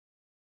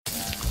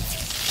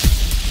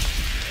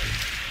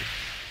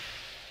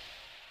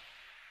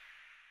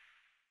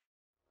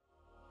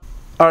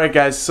All right,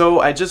 guys, so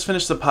I just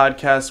finished the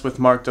podcast with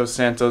Marc Dos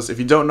Santos. If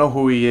you don't know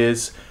who he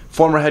is,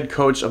 former head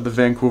coach of the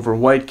Vancouver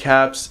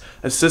Whitecaps,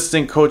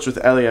 assistant coach with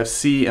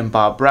LAFC and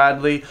Bob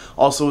Bradley,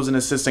 also was an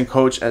assistant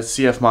coach at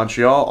CF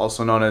Montreal,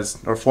 also known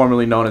as, or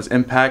formerly known as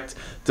Impact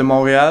de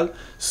Montreal.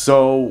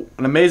 So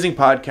an amazing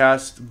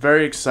podcast,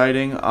 very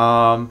exciting.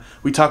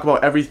 We talk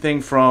about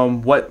everything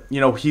from what,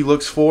 he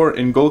looks for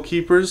in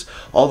goalkeepers,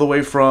 all the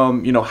way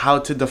from, how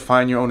to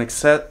define your own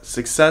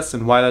success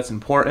and why that's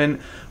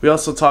important. We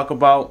also talk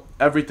about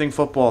everything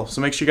football. So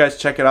make sure you guys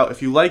check it out.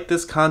 If you like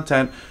this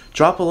content,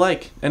 drop a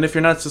like. And if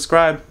you're not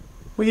subscribed,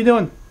 what are you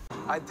doing?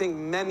 I think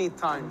many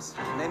times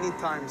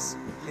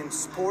in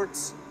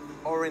sports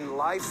or in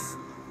life,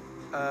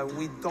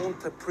 we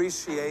don't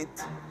appreciate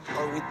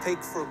or we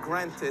take for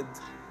granted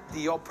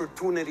the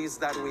opportunities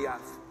that we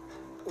have.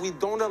 We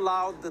don't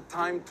allow the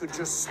time to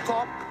just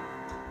stop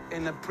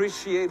and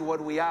appreciate what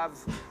we have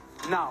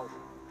now.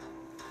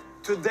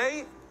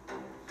 Today,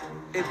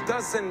 it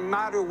doesn't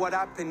matter what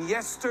happened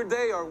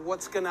yesterday or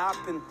what's going to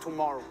happen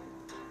tomorrow.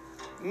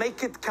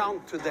 Make it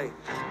count today.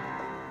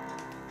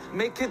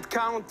 Make it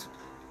count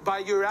by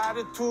your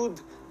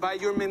attitude, by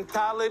your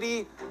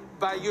mentality,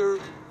 by your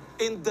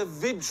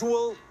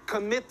individual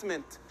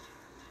commitment.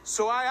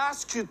 So I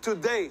ask you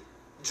today,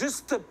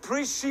 just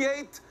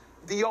appreciate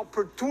the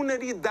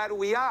opportunity that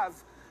we have,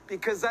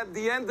 because at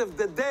the end of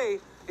the day,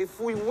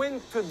 if we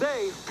win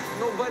today,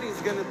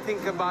 nobody's going to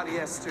think about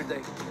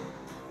yesterday.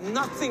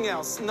 Nothing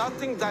else,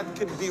 nothing that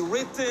could be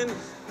written,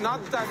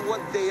 not that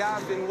what they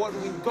have and what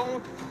we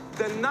don't.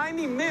 The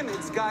 90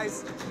 minutes,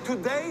 guys,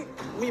 today,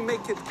 we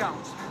make it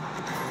count.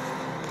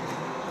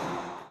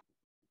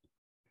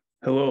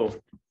 Hello.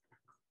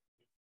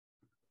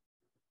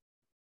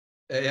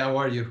 Hey, how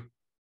are you?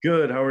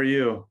 Good, how are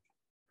you?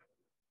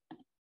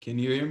 Can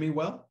you hear me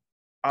well?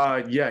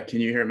 Yeah,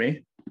 can you hear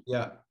me?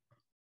 Yeah.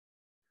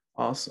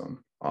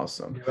 Awesome.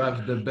 You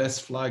have the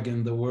best flag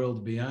in the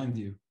world behind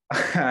you.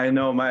 I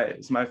know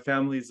my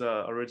family's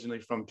originally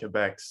from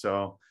Quebec,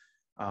 so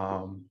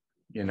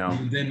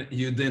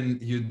You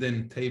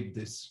didn't tape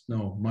this.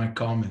 No, my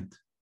comment.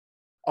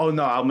 Oh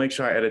no, I'll make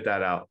sure I edit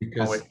that out.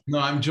 Because no,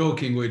 I'm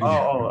joking with you.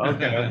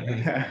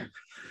 Okay.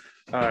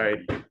 All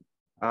right.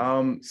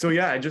 So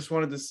yeah, I just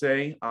wanted to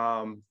say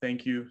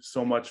thank you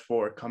so much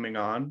for coming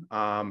on.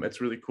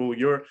 It's really cool.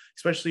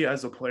 Especially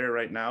as a player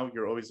right now,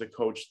 you're always a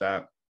coach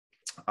that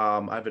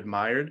I've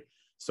admired.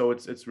 So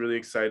it's really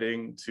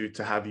exciting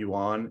to have you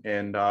on.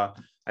 And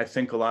I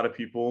think a lot of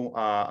people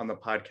on the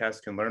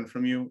podcast can learn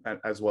from you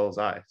as well as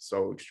I.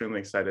 So extremely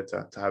excited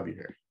to have you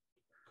here.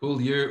 Cool.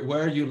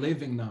 Where are you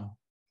living now?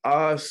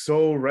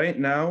 So right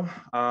now,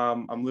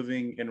 I'm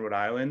living in Rhode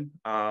Island,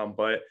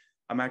 but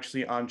I'm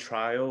actually on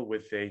trial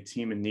with a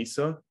team in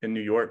Nisa in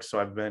New York.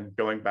 So I've been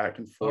going back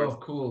and forth. Oh,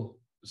 cool.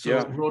 So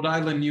yeah. Rhode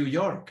Island, New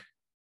York?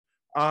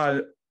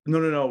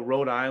 No,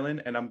 Rhode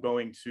Island, and I'm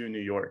going to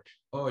New York.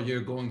 Oh,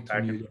 you're going to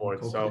back New and York.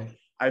 forth. Okay. So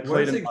I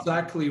played Where's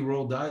exactly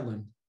Rhode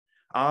Island?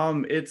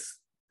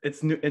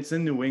 It's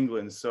in New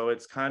England. So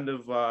it's kind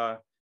of I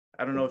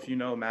don't know if you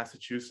know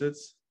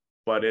Massachusetts,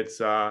 but it's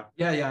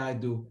Yeah, I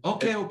do.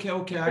 Okay.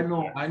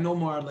 I know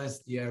more or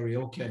less the area.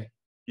 Okay.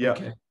 Yeah.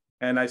 Okay.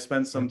 And I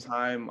spent some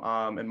time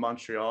in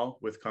Montreal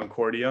with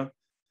Concordia,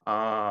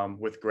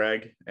 with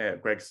Greg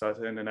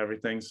Sutton and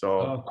everything.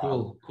 So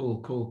cool.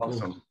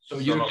 Awesome. So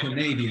you're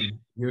Canadian.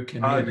 You're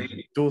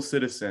Canadian. Dual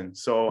citizen.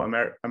 So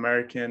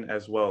American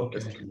as well Okay.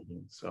 as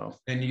Canadian. So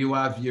And you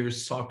have your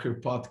soccer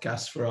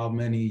podcast for how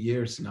many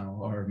years now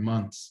or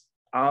months?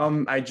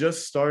 I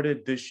just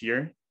started this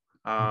year.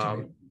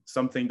 Okay.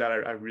 Something that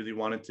I really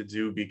wanted to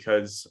do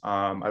because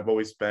I've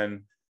always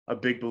been a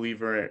big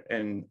believer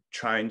in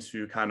trying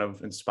to kind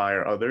of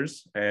inspire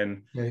others,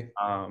 and Okay.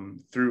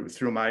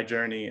 through my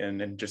journey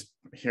and just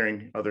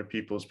hearing other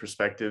people's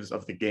perspectives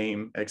of the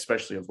game,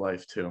 especially of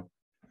life too.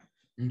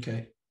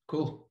 Okay,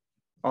 cool.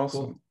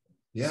 Awesome. Cool.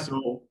 Yeah.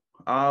 So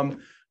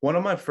one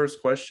of my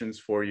first questions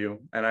for you,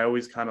 and I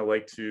always kind of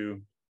like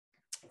to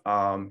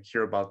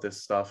hear about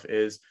this stuff,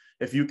 is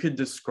if you could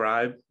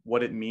describe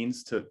what it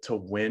means to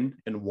win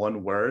in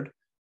one word,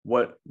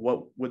 what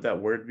would that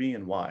word be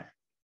and why?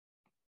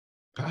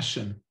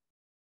 Passion.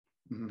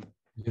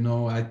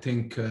 Mm-hmm. I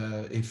think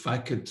if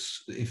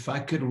I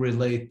could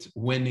relate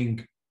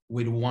winning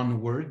with one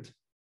word,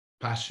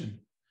 passion,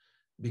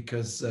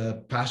 because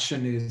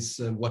passion is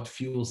what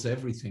fuels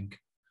everything.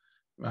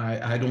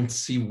 I don't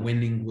see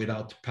winning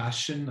without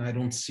passion. I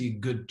don't see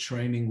good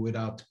training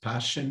without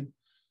passion.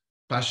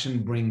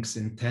 Passion brings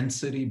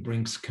intensity,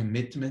 brings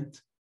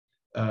commitment.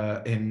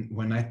 And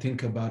when I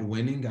think about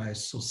winning, I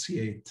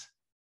associate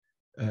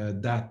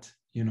that.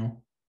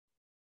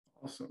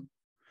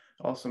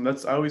 Awesome.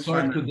 That's, I always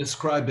hard find to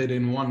describe it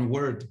in one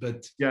word,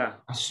 but yeah.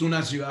 As soon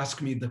as you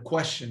ask me the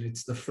question,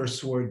 it's the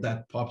first word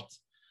that popped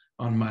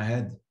on my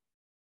head.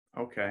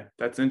 Okay,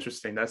 that's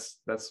interesting.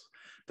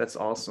 That's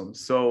awesome.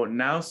 So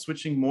now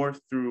switching more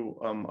through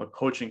a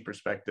coaching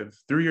perspective,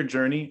 through your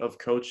journey of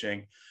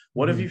coaching,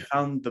 what have you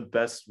found the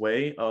best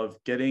way of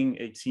getting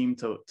a team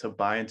to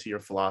buy into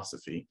your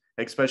philosophy,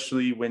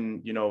 especially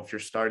when, if you're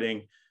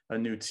starting a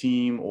new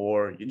team,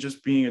 or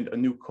just being a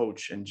new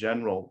coach in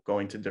general,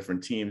 going to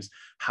different teams?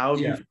 How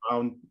have you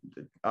found,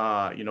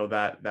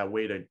 that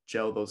way to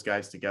gel those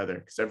guys together?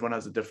 Because everyone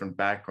has a different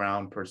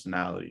background,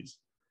 personalities.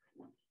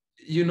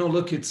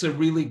 Look, it's a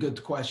really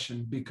good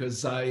question,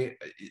 because I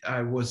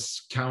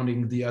was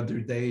counting the other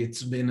day.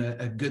 It's been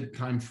a good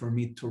time for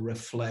me to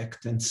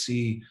reflect and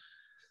see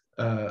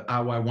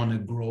how I want to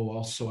grow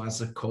also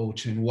as a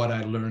coach, and what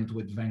I learned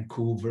with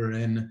Vancouver.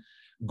 And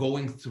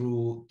going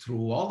through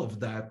all of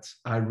that,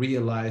 I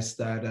realized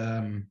that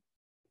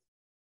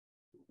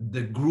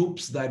the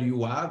groups that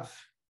you have,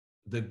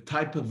 the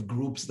type of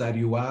groups that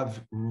you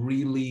have,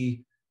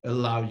 really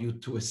allow you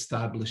to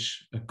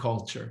establish a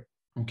culture.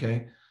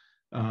 Okay.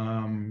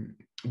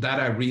 That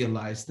I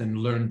realized and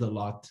learned a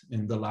lot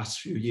in the last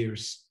few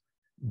years.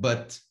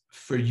 But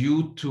for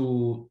you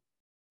to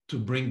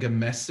bring a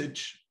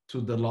message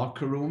to the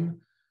locker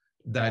room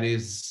that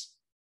is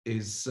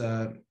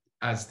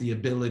has the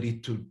ability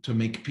to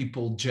make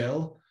people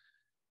gel,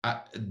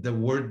 the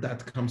word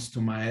that comes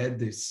to my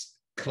head is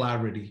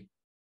clarity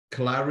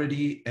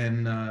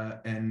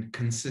and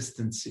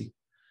consistency.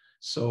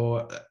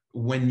 So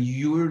when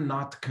you're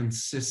not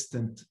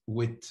consistent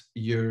with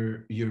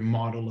your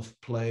model of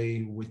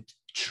play, with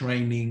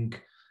training,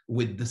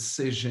 with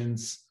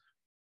decisions,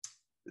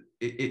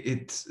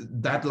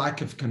 that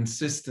lack of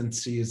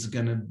consistency is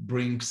going to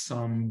bring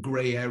some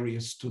gray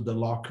areas to the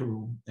locker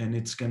room, and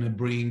it's going to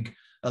bring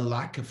a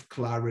lack of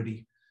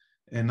clarity.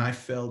 And I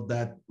felt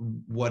that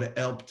what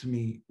helped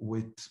me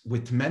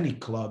with many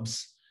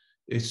clubs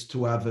is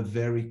to have a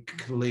very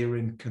clear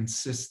and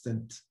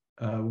consistent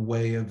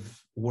way of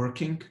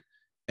working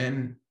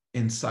and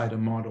inside a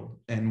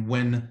model. And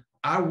when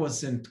I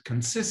wasn't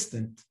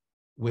consistent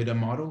with a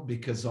model,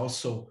 because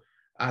also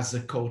as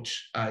a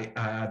coach, I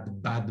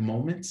had bad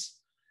moments.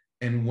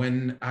 And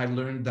when I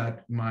learned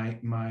that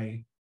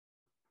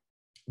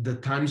the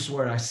times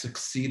where I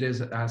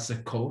succeeded as a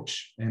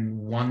coach and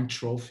won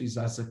trophies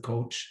as a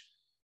coach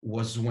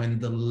was when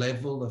the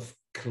level of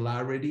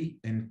clarity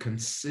and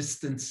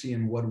consistency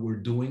in what we're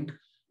doing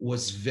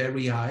was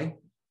very high,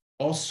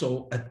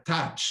 also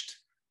attached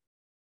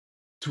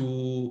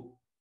to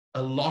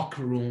a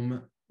locker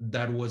room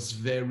that was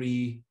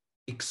very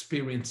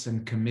experienced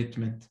and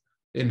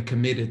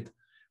committed.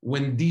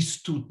 When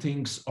these two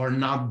things are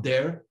not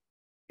there,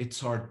 it's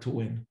hard to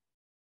win.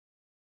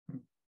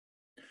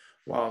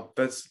 Wow,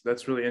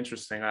 that's really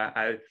interesting.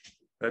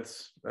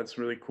 That's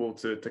really cool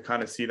to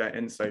kind of see that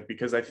insight,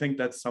 because I think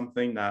that's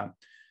something that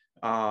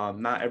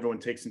not everyone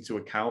takes into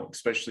account,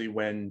 especially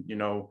when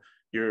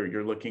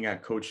you're looking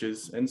at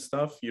coaches and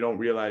stuff. You don't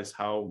realize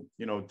how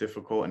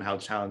difficult and how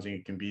challenging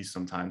it can be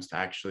sometimes to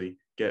actually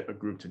get a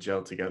group to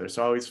gel together.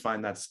 So I always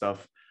find that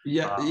stuff.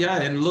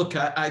 And look,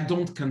 I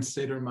don't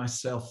consider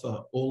myself an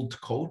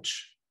old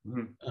coach.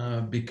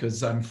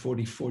 Because I'm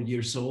 44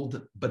 years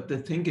old. But the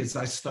thing is,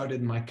 I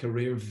started my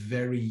career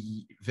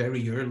very,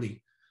 very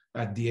early.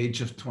 At the age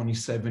of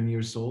 27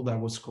 years old, I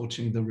was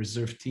coaching the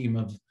reserve team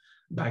of,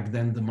 back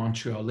then, the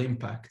Montreal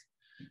Impact.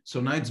 So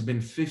now it's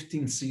been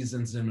 15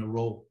 seasons in a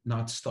row,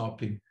 not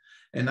stopping.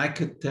 And I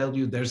could tell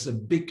you there's a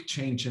big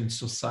change in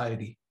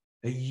society,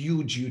 a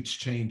huge, huge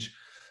change.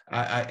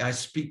 I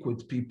speak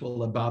with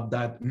people about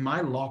that.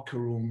 My locker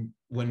room,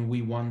 when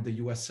we won the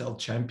USL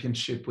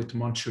Championship with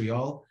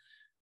Montreal,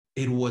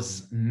 it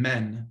was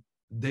men.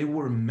 They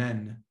were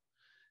men.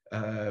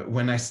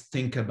 When I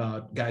think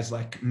about guys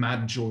like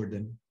Matt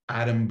Jordan,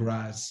 Adam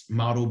Braz,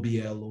 Mauro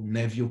Biello,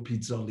 Nevio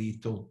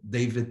Pizzolito,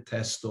 David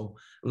Testo,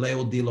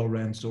 Leo Di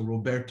Lorenzo,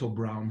 Roberto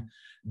Brown,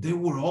 they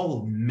were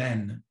all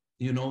men.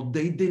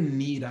 They didn't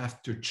need,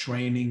 after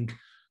training,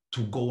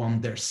 to go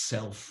on their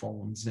cell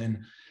phones.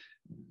 And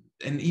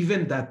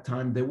even that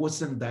time, there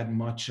wasn't that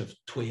much of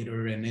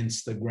Twitter and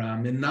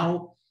Instagram. And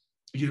now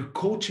you're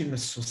coaching a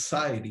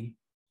society,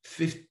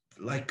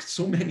 like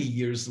so many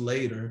years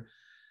later,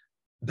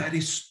 that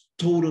is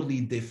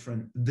totally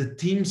different. The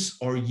teams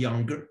are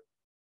younger.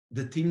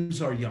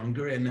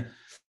 And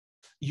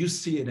you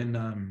see it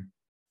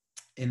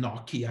in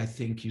hockey. I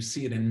think you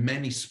see it in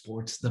many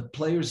sports. The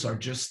players are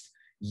just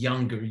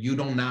younger. You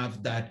don't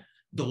have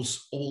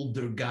those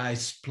older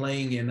guys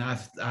playing and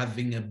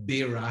having a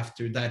beer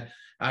after that.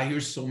 I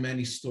hear so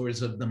many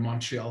stories of the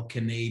Montreal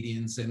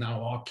Canadiens and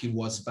how hockey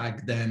was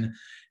back then,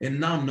 and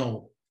now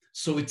no.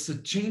 So it's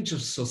a change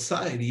of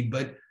society,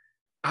 but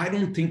I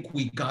don't think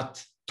we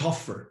got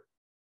tougher.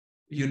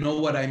 You know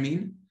what I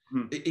mean?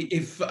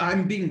 If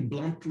I'm being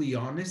bluntly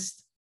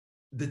honest,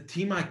 the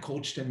team I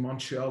coached in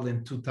Montreal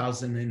in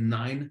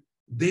 2009,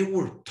 they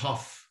were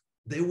tough.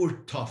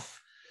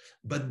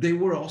 But they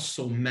were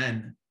also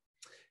men.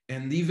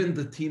 And even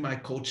the team I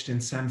coached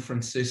in San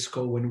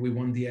Francisco when we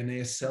won the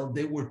NASL,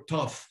 they were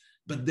tough,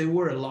 but there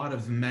were a lot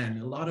of men,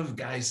 a lot of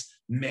guys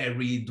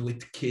married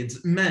with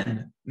kids,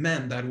 men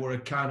that were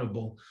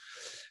accountable.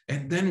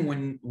 And then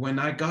when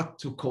I got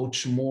to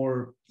coach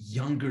more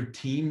younger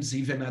teams,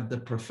 even at the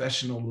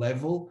professional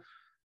level,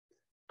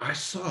 I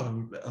saw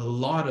a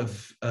lot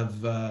of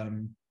a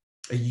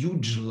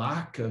huge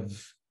lack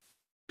of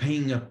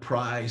paying a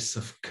price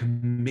of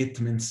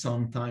commitment,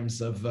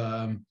 sometimes of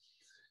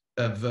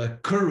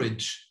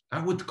courage. I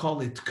would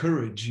call it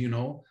courage, you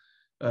know,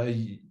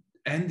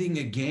 ending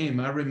a game.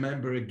 I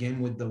remember a game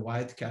with the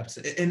Whitecaps,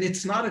 and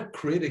it's not a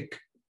critic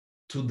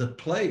to the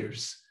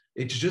players.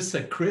 It's just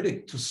a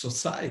critic to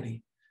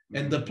society.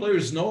 And the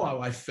players know how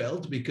I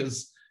felt,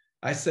 because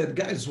I said,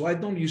 guys, why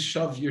don't you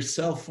shove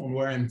yourself on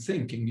where I'm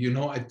thinking? You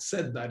know, I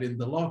said that in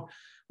the locker.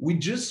 We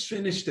just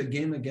finished a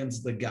game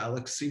against the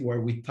Galaxy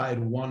where we tied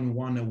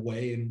 1-1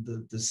 away,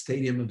 and the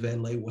stadium of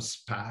LA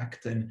was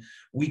packed. And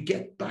we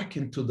get back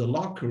into the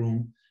locker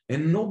room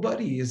and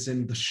nobody is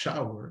in the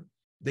shower.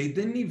 They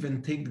didn't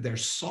even take their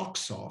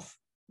socks off.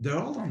 They're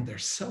all on their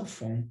cell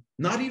phone,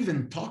 not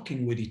even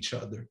talking with each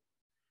other.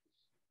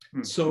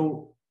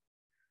 So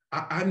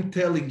I'm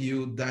telling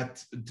you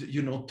that,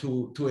 you know,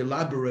 to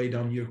elaborate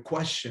on your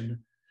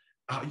question,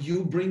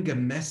 you bring a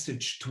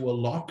message to a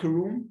locker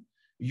room.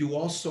 You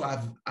also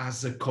have,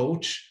 as a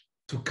coach,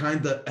 to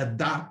kind of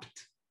adapt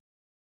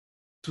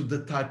to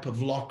the type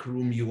of locker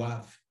room you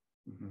have.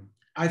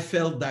 I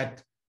felt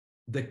that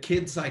the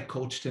kids I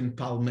coached in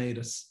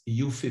Palmeiras,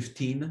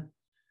 U15,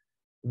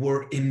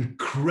 were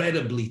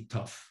incredibly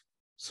tough.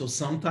 So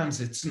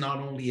sometimes it's not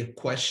only a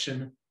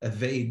question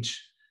of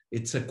age,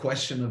 it's a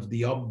question of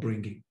the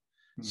upbringing.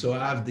 So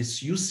I have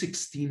this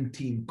U16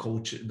 team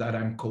coach that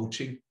I'm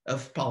coaching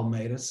of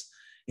Palmeiras,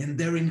 and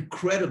they're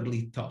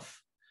incredibly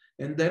tough.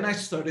 And then I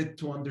started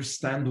to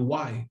understand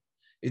why.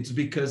 It's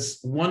because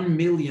 1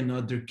 million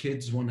other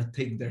kids want to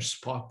take their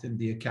spot in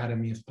the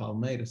Academy of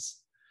Palmeiras.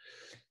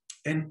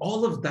 And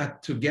all of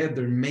that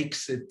together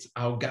makes it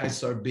our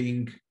guys are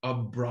being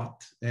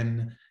upbrought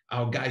and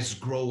our guys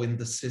grow in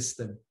the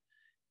system.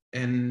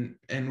 And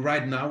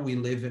right now we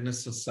live in a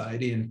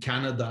society, and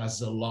Canada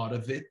has a lot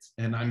of it.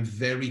 And I'm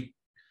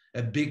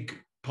a big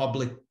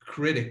public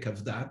critic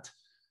of that.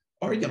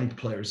 Our young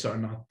players are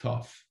not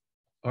tough.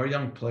 Our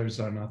young players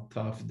are not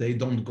tough. They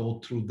don't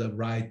go through the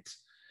right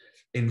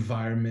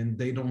environment.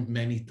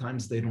 Many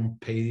times they don't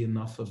pay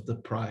enough of the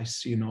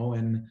price, you know,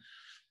 and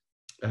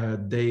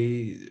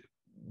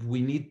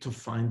we need to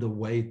find a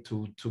way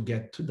to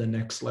get to the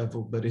next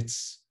level, but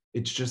it's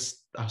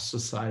just our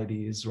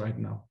society is right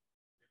now.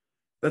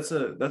 That's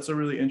a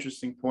really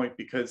interesting point,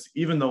 because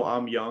even though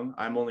I'm young,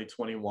 I'm only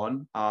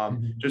 21,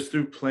 just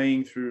through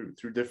playing through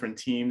different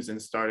teams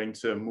and starting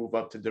to move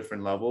up to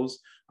different levels,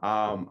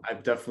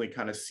 I've definitely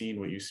kind of seen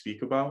what you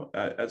speak about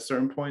at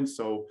certain points.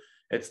 So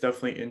it's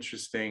definitely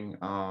interesting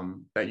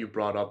that you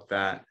brought up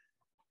that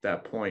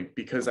point,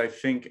 because I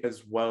think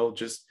as well,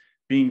 just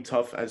being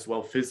tough as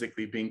well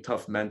physically, being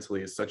tough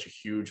mentally is such a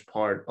huge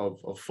part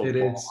of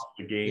football, of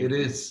the game.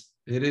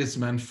 It is,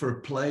 man, for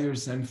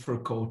players and for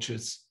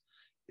coaches.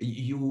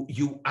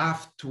 You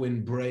have to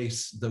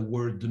embrace the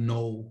word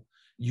no.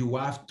 You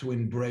have to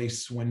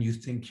embrace when you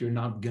think you're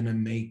not going to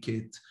make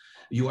it.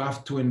 You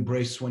have to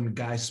embrace when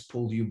guys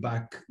pull you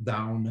back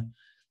down.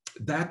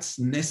 That's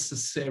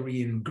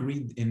necessary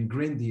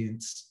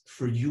ingredients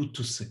for you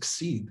to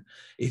succeed.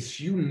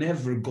 If you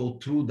never go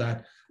through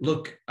that,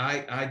 look,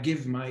 I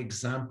give my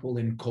example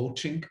in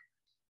coaching.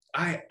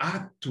 I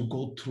had to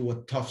go through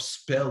a tough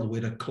spell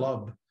with a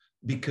club,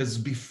 because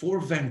before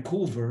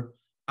Vancouver,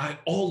 I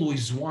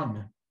always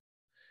won.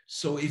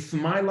 So if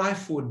my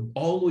life would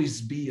always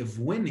be of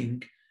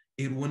winning,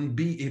 it would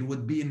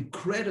be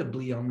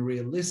incredibly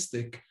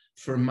unrealistic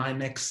for my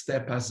next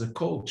step as a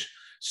coach.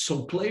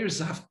 So players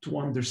have to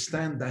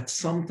understand that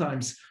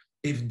sometimes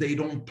if they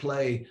don't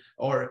play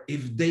or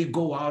if they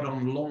go out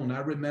on loan, I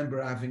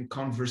remember having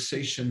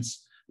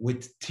conversations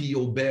with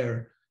Theo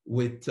Bear,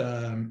 with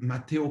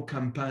Matteo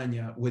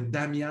Campagna, with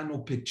Damiano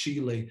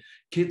Pecile,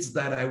 kids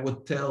that I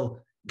would tell,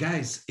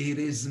 guys, it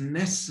is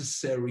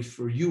necessary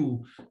for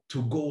you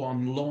to go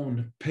on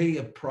loan, pay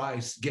a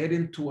price, get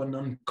into an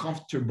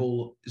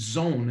uncomfortable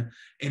zone,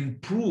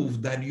 and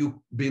prove that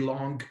you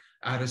belong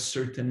at a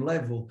certain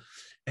level.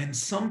 And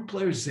some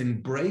players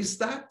embrace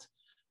that.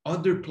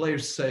 Other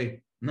players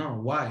say, no,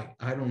 why?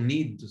 I don't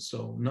need to.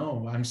 So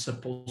no, I'm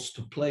supposed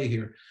to play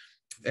here.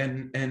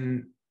 And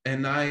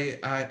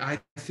I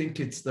think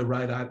it's the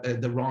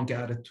wrong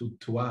attitude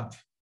to have.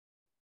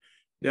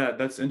 Yeah,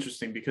 that's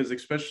interesting, because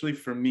especially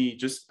for me,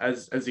 just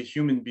as a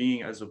human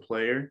being, as a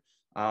player,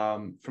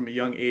 from a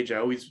young age, I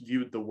always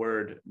viewed the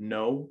word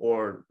no,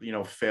 or, you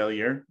know,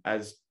 failure,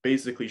 as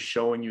basically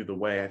showing you the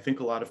way. I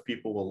think a lot of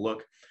people will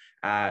look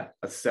at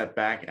a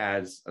setback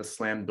as a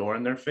slam door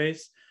in their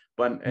face,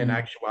 but in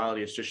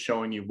actuality, it's just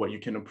showing you what you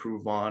can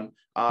improve on,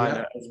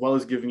 as well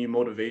as giving you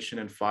motivation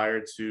and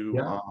fire to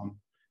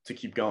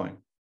keep going.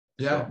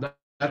 Yeah, so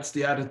that's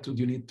the attitude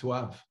you need to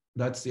have.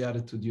 That's the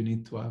attitude you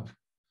need to have.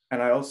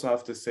 And I also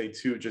have to say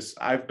too, just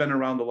I've been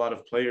around a lot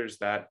of players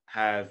that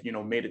have, you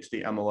know, made it to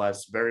the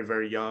MLS very,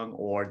 very young,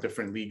 or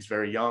different leagues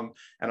very young.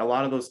 And a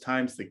lot of those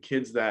times, the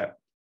kids that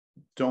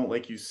don't,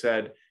 like you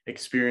said,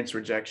 experience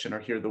rejection or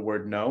hear the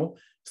word no,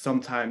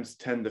 sometimes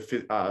tend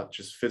to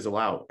just fizzle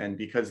out. And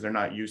because they're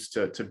not used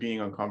to being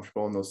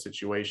uncomfortable in those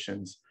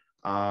situations,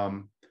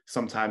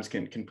 sometimes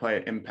can play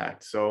an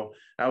impact. So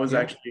that was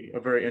actually a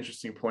very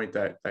interesting point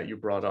that you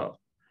brought up.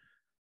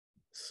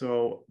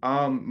 So,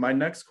 my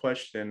next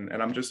question,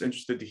 and I'm just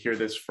interested to hear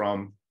this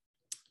from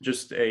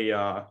just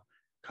a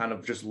kind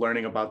of just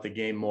learning about the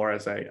game more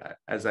as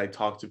I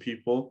talk to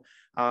people.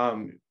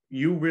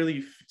 You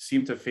really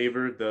seem to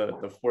favor the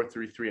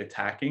 4-3-3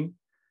 attacking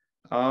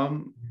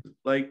um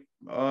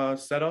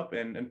setup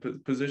and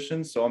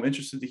position. So I'm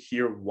interested to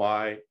hear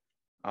why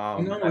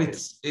No, that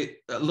is.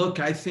 look,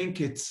 I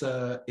think it's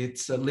a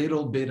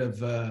little bit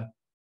of a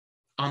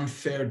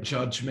unfair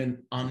judgment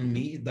on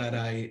me that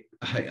I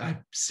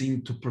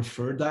seem to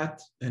prefer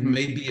that. And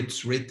maybe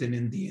it's written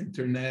in the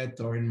internet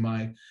or in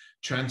my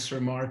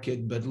transfer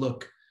market. But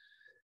look,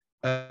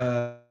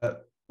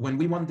 when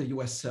we won the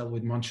USL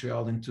with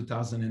Montreal in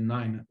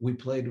 2009, we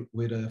played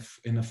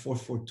in a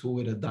 4-4-2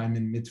 with a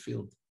diamond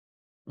midfield.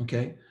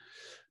 Okay.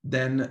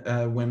 Then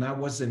when I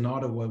was in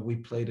Ottawa, we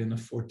played in a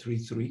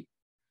 4-3-3.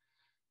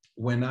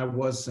 When I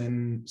was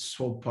in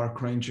Swope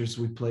Park Rangers,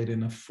 we played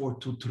in a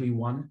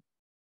 4-2-3-1.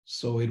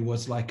 So it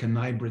was like an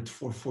hybrid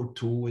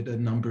 4-4-2 with a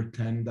number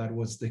 10. That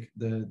was the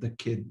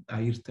kid,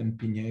 Ayrton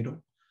Pinheiro.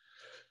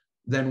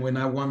 Then when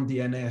I won the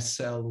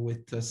NASL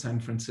with San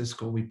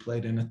Francisco, we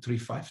played in a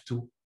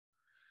 3-5-2.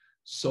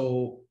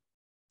 So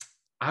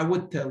I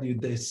would tell you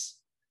this,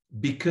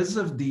 because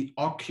of the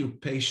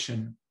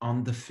occupation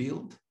on the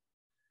field,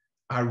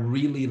 I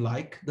really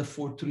like the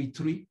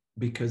 4-3-3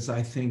 because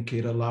I think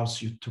it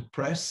allows you to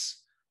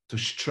press, to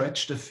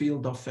stretch the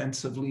field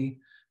offensively,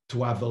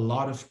 to have a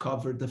lot of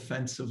cover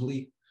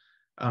defensively,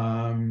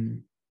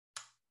 and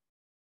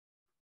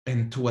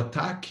to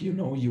attack.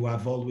 You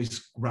have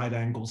always right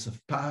angles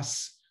of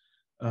pass.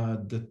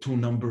 The two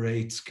number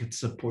 8s could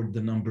support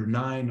the number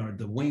 9 or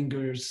the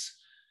wingers.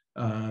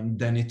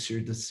 Then it's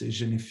your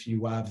decision if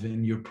you have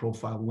in your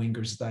profile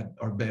wingers that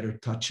are better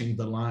touching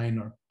the line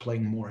or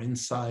playing more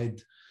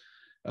inside.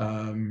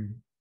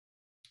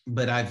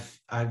 But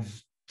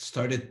I've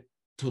started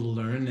to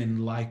learn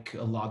and like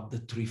a lot the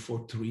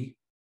 3-4-3.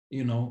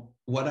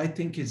 What I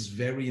think is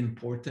very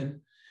important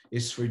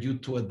is for you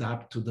to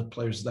adapt to the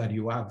players that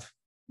you have.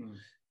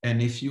 And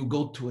if you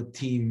go to a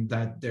team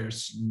that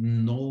there's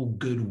no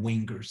good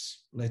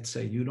wingers, let's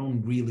say you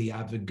don't really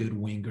have a good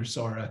wingers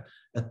or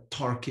a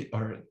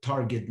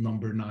target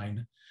number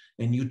 9,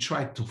 and you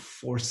try to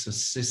force a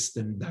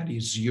system that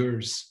is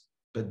yours,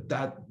 but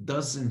that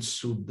doesn't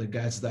suit the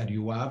guys that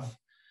you have,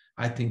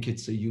 I think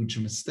it's a huge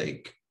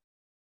mistake.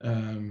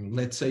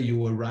 Let's say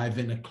you arrive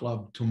in a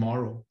club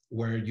tomorrow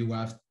where you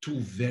have 2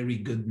 very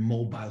good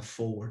mobile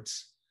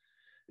forwards.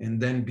 And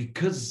then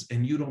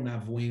and you don't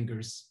have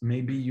wingers,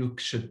 maybe you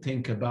should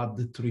think about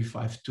the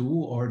 3-5-2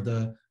 or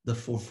the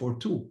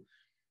 4-4-2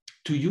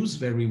 to use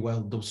very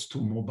well those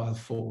 2 mobile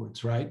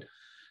forwards, right?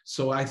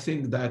 So I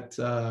think that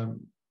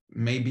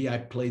maybe I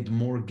played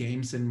more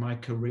games in my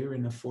career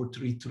in a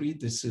 4-3-3.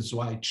 This is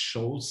why it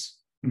shows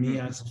me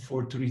as a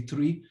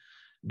 4-3-3.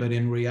 But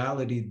in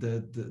reality,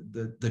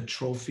 the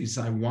trophies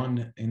I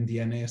won in the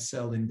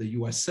NASL, in the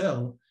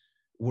USL,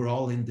 were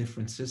all in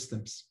different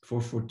systems: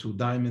 4-4-2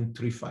 diamond,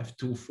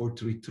 3-5-2,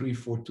 4-3-3,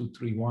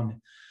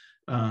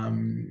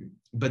 4-2-3-1.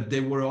 But they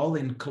were all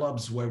in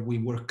clubs where we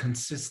were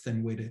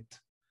consistent with it.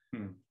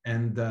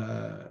 And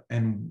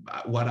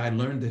what I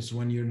learned is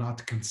when you're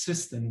not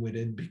consistent with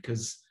it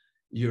because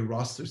your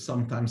roster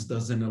sometimes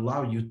doesn't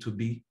allow you to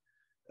be,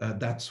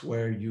 that's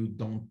where you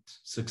don't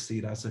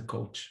succeed as a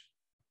coach.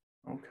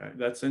 Okay,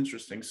 that's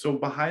interesting. So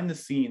behind the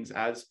scenes,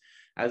 as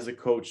a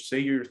coach, say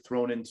you're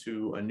thrown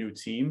into a new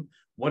team,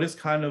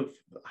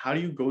 how do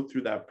you go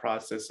through that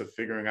process of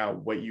figuring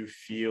out what you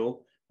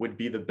feel would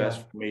be the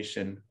best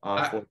formation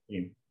for the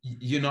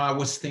team? I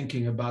was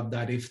thinking about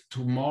that. If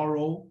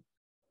tomorrow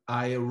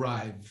I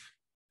arrive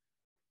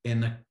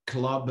in a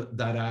club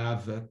that I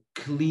have a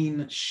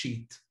clean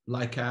sheet,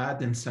 like I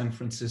had in San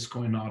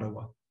Francisco and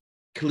Ottawa,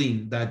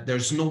 clean, that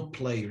there's no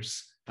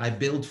players, I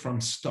build from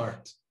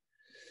start,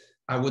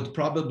 I would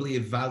probably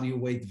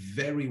evaluate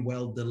very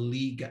well the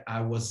league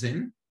I was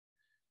in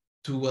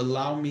to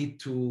allow me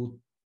to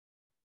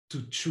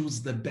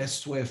choose the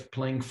best way of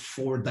playing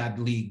for that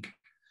league.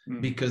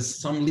 Because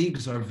some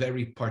leagues are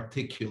very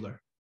particular.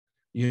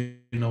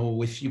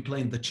 If you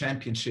play in the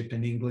championship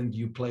in England,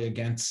 you play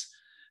against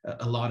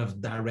a lot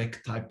of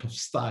direct type of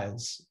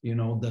styles.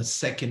 The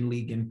second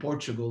league in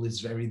Portugal is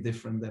very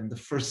different than the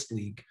first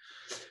league.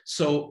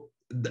 So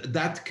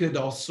that could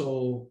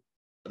also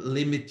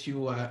limit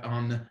you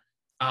on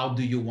how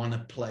do you want to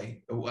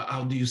play?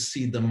 How do you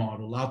see the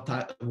model?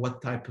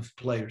 What type of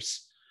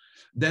players?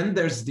 Then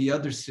there's the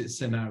other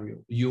scenario.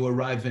 You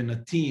arrive in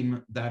a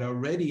team that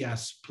already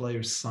has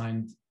players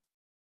signed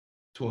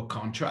to a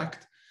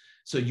contract.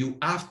 So you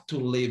have to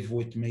live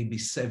with maybe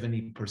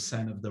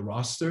 70% of the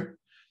roster.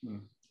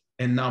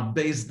 And now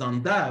based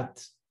on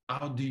that,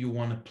 how do you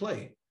want to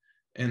play?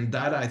 And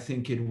that, I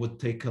think it would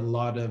take a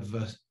lot of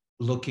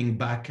looking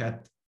back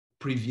at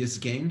previous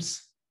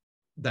games,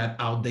 that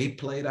how they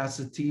played as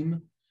a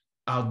team.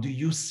 How do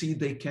you see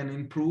they can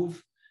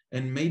improve?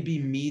 And maybe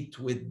meet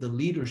with the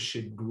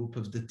leadership group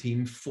of the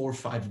team, 4 or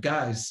 5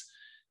 guys.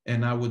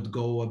 And I would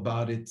go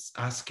about it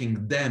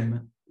asking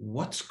them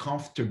what's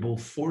comfortable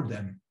for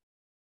them.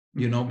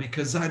 you know,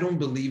 because I don't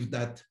believe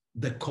that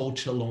the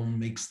coach alone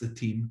makes the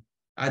team.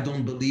 I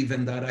don't believe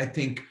in that. I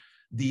think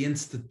the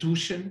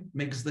institution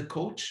makes the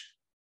coach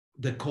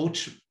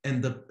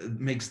and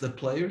makes the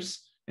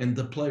players, and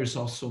the players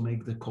also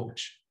make the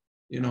coach.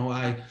 You know,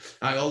 I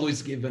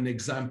always give an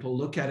example.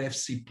 Look at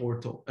FC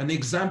Porto, an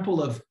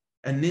example of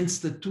an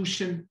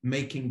institution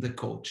making the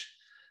coach.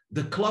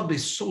 The club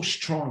is so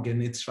strong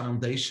in its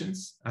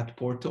foundations at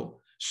Porto,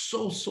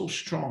 so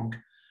strong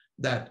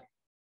that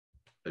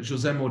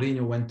José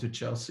Mourinho went to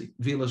Chelsea,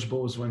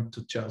 Villas-Boas went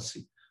to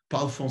Chelsea,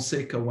 Paulo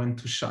Fonseca went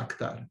to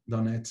Shakhtar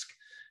Donetsk,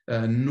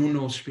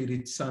 Nuno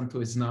Espírito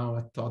Santo is now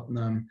at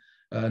Tottenham.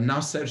 Now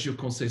Sergio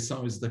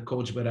Conceição is the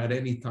coach, but at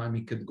any time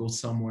he could go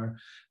somewhere,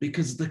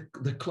 because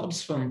the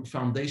club's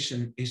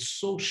foundation is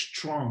so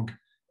strong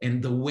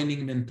in the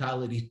winning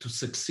mentality to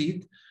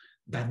succeed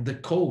that the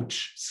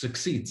coach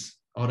succeeds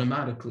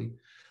automatically.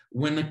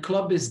 When a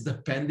club is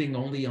depending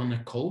only on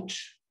a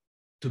coach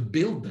to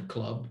build the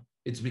club,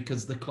 it's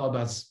because the club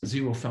has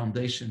zero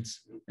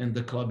foundations and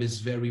the club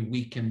is very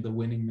weak in the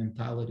winning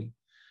mentality.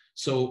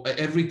 So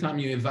every time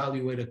you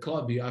evaluate a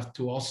club, you have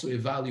to also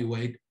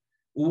evaluate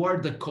who are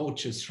the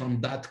coaches from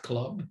that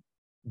club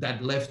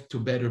that left to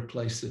better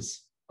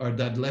places or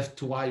that left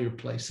to higher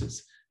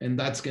places. And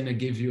that's going to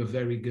give you a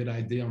very good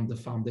idea on the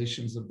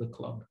foundations of the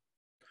club.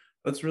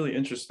 That's really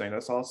interesting.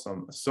 That's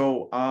awesome.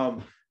 So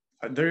I'm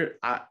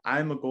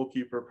a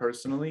goalkeeper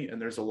personally,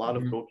 and there's a lot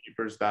of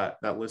goalkeepers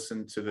that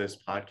listen to this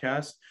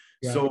podcast.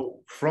 Yeah. So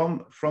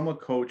from a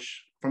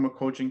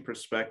coaching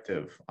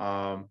perspective,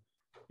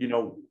 you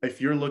know,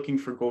 if you're looking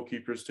for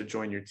goalkeepers to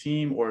join your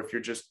team, or if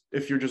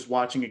you're just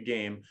watching a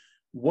game,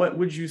 what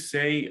would you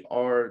say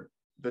are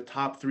the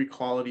top 3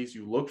 qualities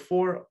you look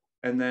for?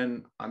 And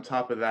then on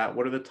top of that,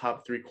 what are the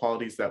top 3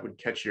 qualities that would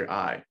catch your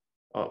eye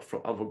of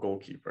a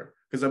goalkeeper?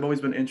 Because I've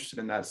always been interested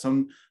in that.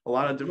 A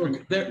lot of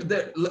different.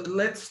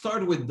 Let's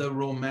start with the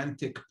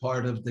romantic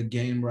part of the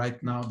game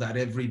right now that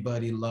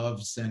everybody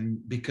loves, and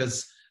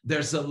because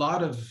there's a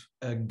lot of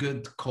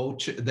good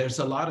coaches. There's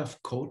a lot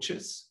of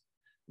coaches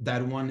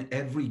that won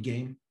every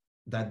game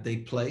that they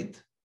played,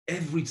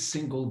 every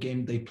single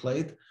game they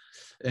played.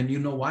 And you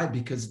know why?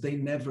 Because they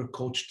never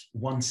coached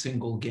one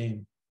single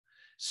game.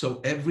 So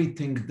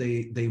everything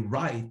they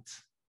write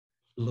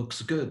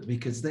looks good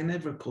because they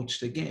never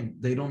coached a game.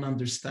 They don't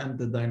understand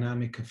the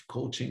dynamic of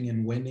coaching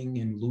and winning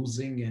and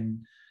losing.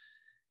 And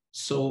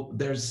so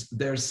there's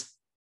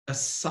a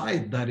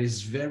side that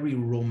is very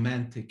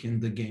romantic in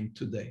the game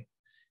today.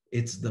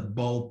 It's the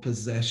ball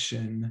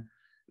possession,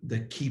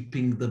 the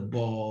keeping the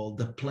ball,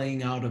 the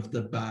playing out of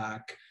the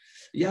back.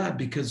 Yeah,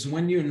 because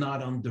when you're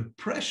not under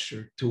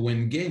pressure to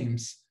win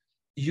games,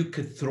 you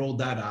could throw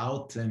that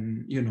out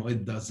and, you know,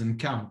 it doesn't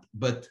count.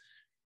 But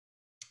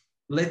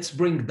let's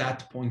bring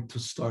that point to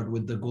start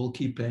with the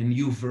goalkeeper. And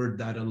you've heard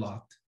that a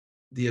lot,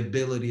 the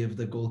ability of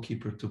the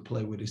goalkeeper to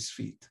play with his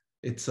feet.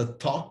 It's a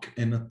talk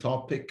and a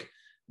topic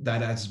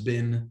that has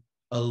been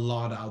a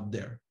lot out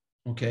there,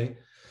 okay?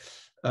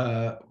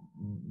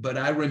 But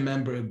I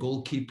remember a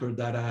goalkeeper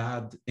that I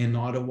had in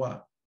Ottawa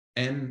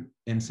and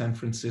in San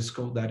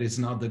Francisco that is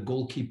now the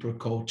goalkeeper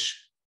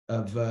coach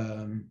of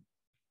the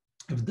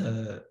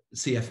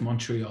CF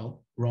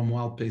Montreal,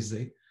 Romuald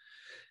Pézé.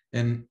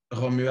 And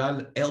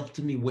Romuald helped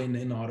me win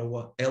in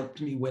Ottawa,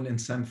 helped me win in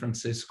San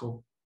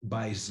Francisco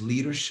by his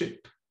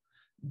leadership,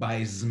 by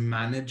his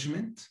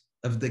management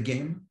of the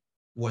game.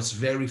 Was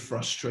very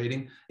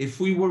frustrating.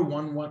 If we were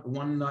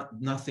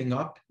 1-0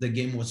 up, the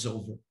game was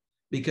over.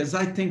 Because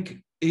I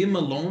think him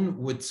alone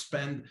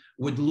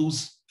would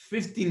lose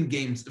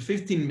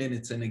 15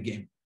 minutes in a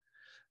game.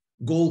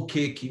 Goal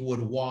kick, he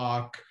would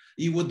walk,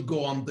 he would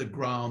go on the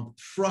ground,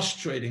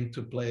 frustrating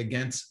to play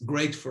against,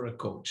 great for a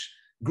coach,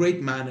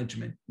 great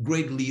management,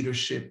 great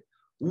leadership,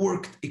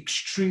 worked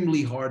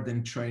extremely hard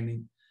in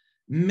training,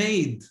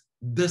 made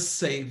the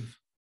save,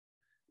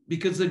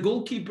 because the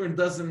goalkeeper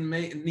doesn't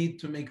need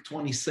to make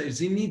 20 saves,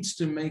 he needs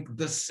to make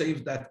the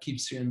save that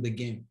keeps you in the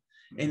game.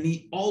 And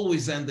he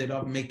always ended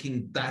up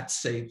making that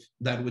save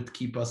that would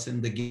keep us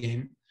in the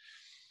game.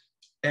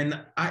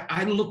 And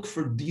I look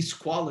for these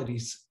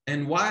qualities.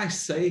 And why I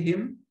say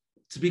him,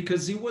 it's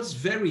because he was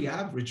very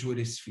average with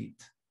his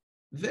feet,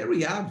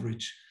 very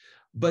average.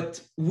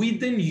 But we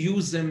didn't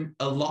use him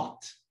a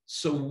lot.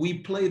 So we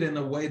played in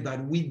a way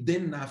that we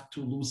didn't have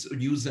to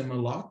use him a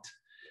lot.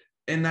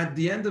 And at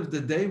the end of the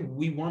day,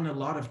 we won a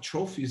lot of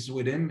trophies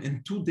with him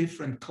in 2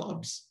 different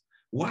clubs.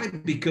 Why?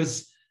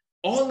 Because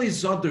all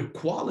his other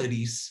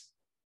qualities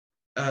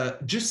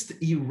just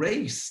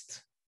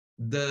erased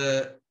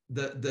the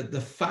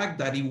fact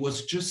that he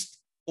was just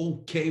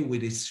okay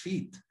with his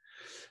feet.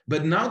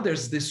 But now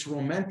there's this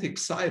romantic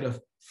side of,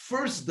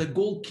 first, the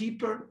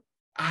goalkeeper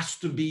has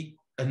to be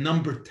a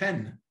number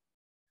 10.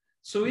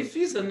 So if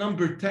he's a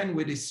number 10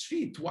 with his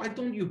feet, why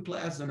don't you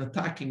play as an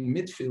attacking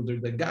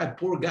midfielder? The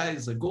poor guy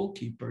is a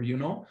goalkeeper, you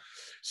know?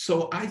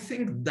 So I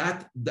think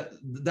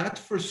that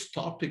first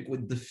topic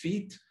with the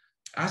feet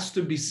has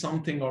to be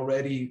something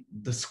already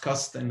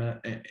discussed in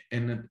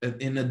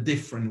a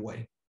different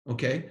way,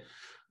 okay?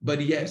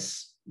 But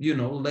yes, You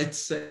know, let's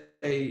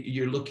say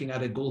you're looking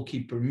at a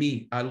goalkeeper.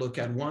 Me, I look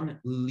at one,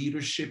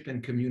 leadership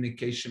and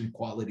communication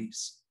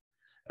qualities.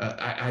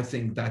 I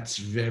think that's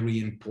very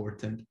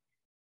important.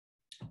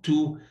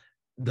 Two,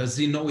 does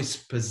he know his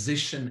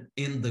position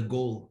in the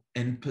goal?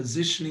 And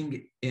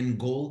positioning in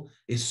goal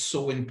is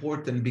so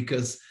important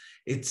because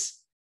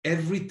it's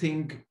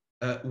everything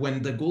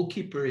when the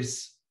goalkeeper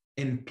is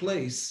in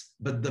place,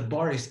 but the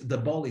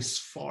ball is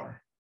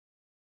far.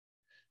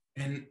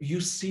 And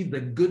you see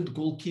the good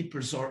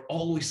goalkeepers are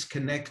always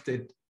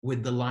connected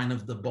with the line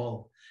of the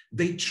ball.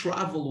 They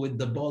travel with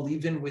the ball,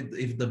 even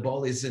if the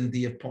ball is in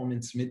the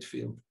opponent's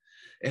midfield.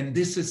 And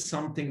this is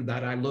something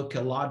that I look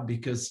a lot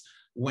because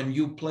when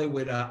you play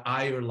with a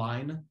higher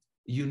line,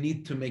 you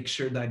need to make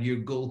sure that your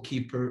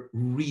goalkeeper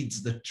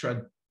reads the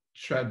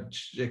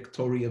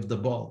trajectory of the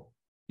ball,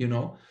 you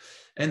know?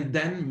 And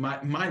then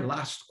my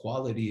last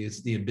quality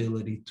is the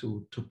ability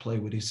to play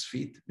with his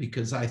feet,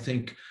 because I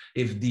think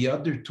if the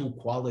other two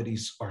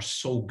qualities are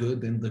so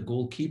good in the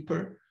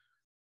goalkeeper,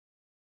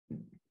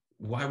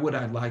 why would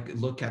I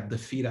look at the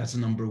feet as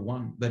number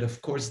one? But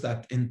of course,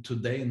 that in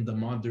the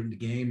modern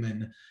game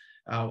and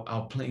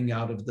our playing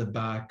out of the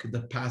back,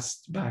 the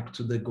pass back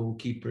to the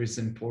goalkeeper is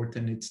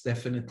important. It's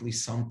definitely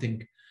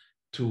something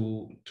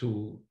to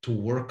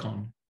work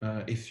on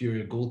if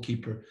you're a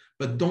goalkeeper.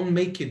 But don't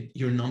make it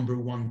your number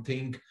one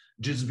thing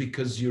just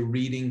because you're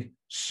reading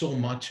so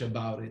much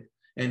about it.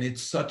 And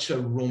it's such a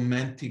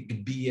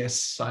romantic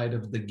BS side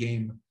of the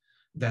game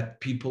that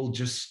people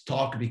just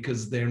talk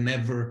because they're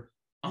never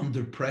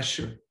under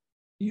pressure.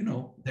 You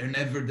know, they're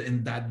never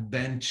in that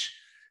bench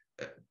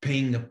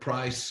paying a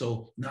price.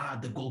 So,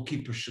 the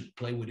goalkeeper should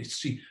play with his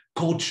feet.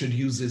 Coach should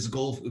use his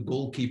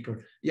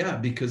goalkeeper. Yeah,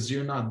 because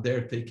you're not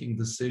there taking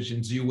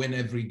decisions. You win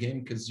every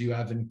game because you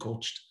haven't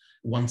coached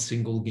one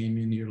single game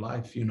in your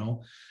life, you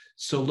know.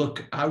 So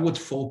look, I would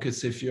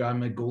focus, if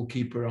I'm a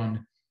goalkeeper,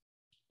 on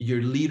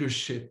your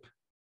leadership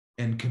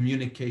and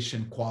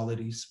communication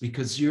qualities,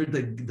 because you're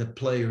the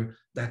player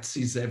that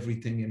sees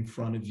everything in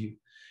front of you.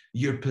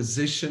 Your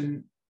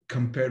position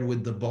compared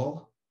with the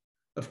ball.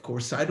 Of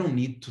course, I don't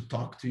need to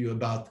talk to you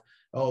about,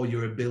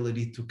 your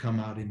ability to come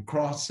out in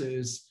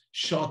crosses,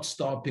 shot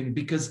stopping,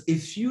 because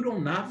if you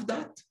don't have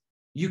that,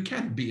 you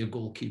can't be a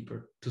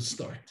goalkeeper to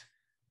start,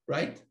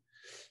 right?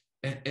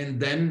 And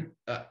then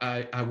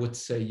I would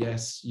say,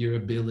 yes, your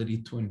ability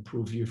to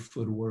improve your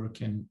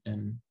footwork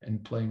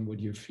and playing with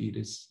your feet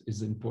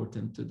is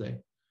important today.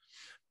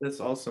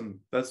 That's awesome.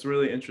 That's a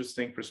really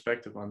interesting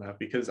perspective on that,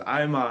 because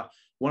I'm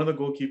one of the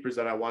goalkeepers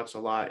that I watch a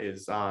lot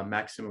is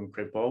Maximum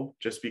Kripo,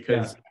 just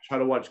because I try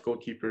to watch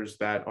goalkeepers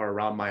that are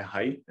around my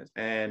height,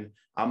 and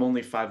I'm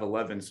only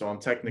 5'11", so I'm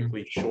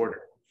technically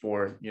shorter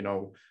for, you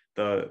know,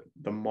 the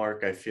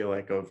mark, I feel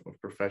like, of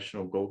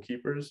professional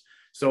goalkeepers.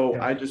 So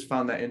I just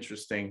found that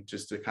interesting,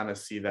 just to kind of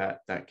see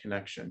that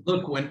connection.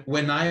 Look,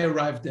 when I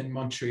arrived in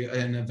Montreal,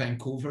 in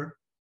Vancouver,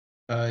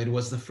 it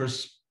was the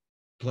first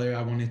player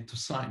I wanted to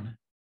sign.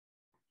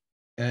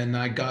 And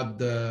I got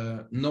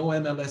no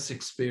MLS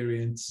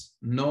experience,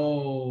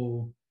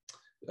 no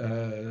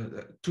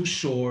too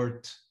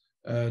short,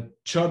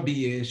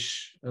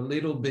 chubby-ish, a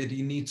little bit.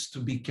 He needs to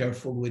be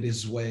careful with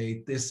his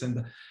weight, this and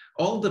that.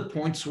 All the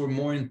points were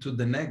more into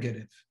the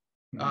negative.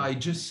 I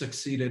just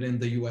succeeded in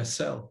the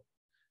USL.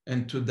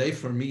 And today,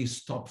 for me,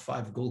 is top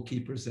 5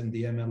 goalkeepers in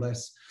the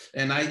MLS.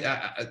 And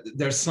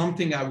there's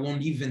something I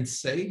won't even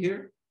say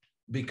here,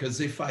 because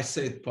if I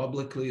say it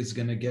publicly, it's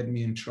going to get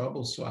me in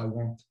trouble, so I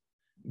won't.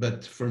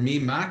 But for me,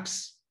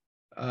 Max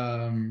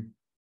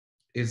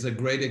is a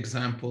great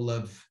example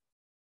of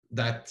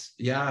that.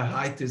 Yeah,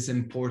 height is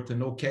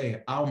important.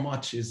 Okay, how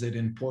much is it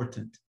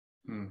important?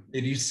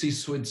 Did you see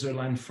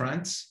Switzerland,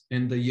 France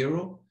in the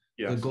Euro?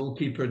 Yes. The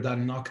goalkeeper that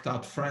knocked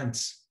out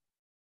France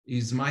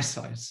is my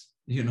size,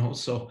 you know.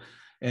 So,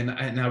 and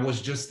I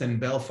was just in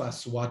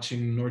Belfast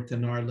watching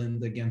Northern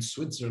Ireland against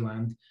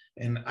Switzerland,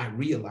 and I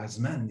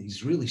realized, man,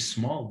 he's really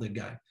small, the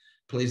guy.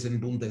 Plays in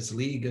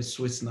Bundesliga,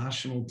 Swiss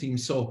national team.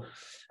 So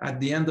at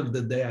the end of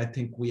the day, I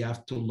think we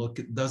have to look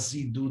at, does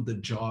he do the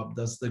job?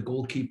 Does the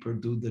goalkeeper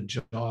do the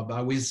job?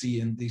 How is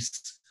he in these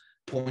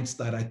points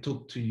that I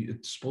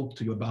spoke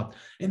to you about?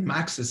 And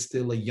Max is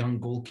still a young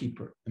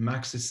goalkeeper. And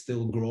Max is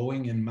still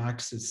growing, and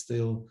Max is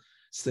still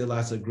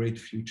has a great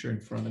future in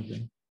front of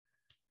him.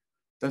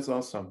 That's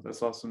awesome.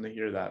 That's awesome to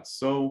hear that.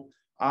 So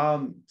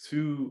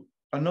to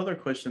another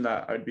question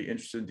that I'd be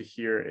interested to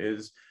hear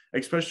is,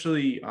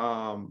 especially,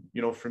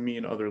 you know, for me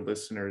and other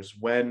listeners,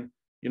 when,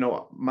 you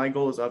know, my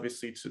goal is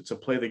obviously to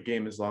play the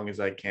game as long as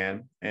I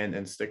can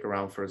and stick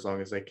around for as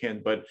long as I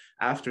can. But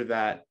after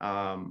that,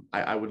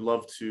 I would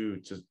love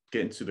to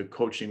get into the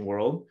coaching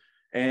world.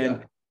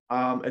 And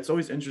it's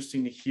always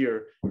interesting to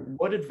hear,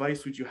 what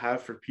advice would you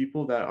have for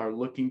people that are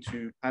looking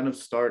to kind of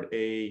start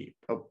a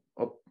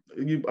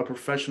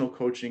professional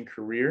coaching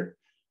career?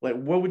 Like,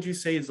 what would you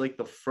say is like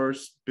the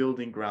first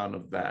building ground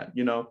of that,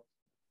 you know?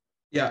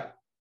 Yeah.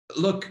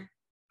 Look,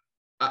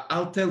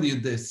 I'll tell you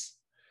this.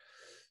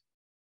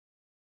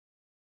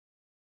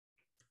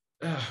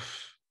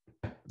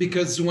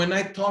 Because when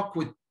I talk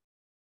with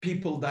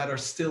people that are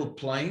still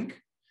playing,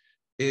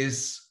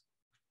 is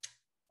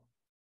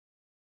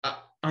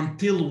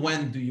until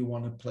when do you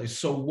want to play?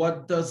 So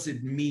what does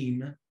it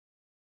mean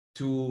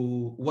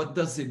to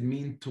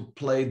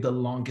play the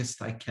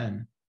longest I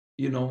can?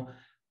 You know,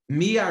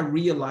 me, I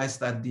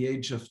realized at the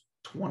age of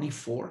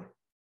 24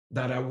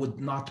 that I would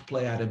not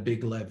play at a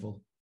big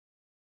level.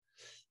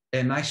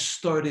 And I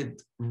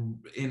started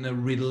in a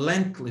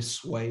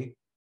relentless way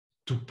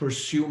to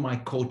pursue my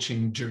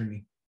coaching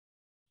journey.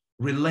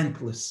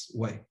 Relentless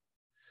way.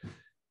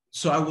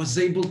 So I was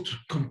able to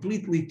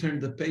completely turn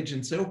the page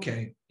and say,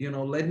 okay, you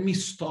know, let me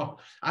stop.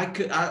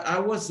 I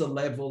was the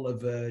level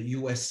of a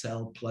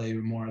USL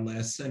player, more or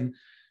less. And,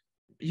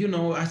 you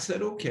know, I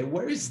said, okay,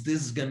 where is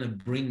this going to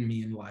bring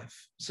me in life?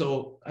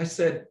 So I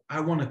said, I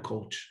want to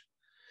coach.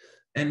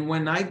 And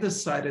when I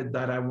decided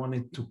that I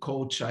wanted to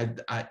coach,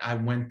 I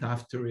went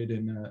after it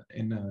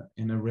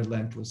in a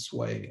relentless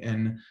way.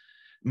 And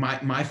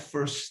my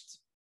first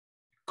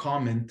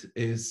comment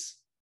is,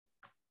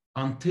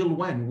 until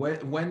when?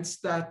 When's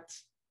that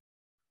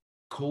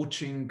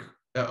coaching,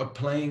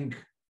 playing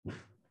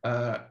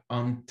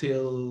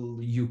until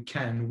you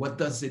can? What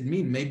does it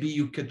mean? Maybe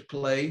you could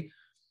play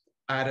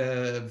at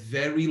a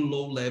very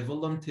low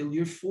level until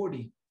you're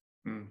 40.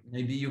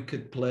 Maybe you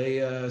could play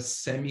a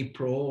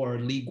semi-pro or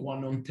League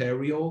One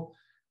Ontario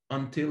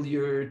until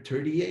you're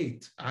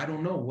 38. I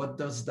don't know. What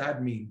does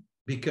that mean?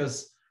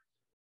 Because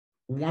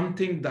one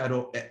thing that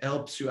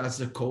helps you as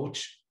a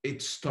coach,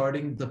 it's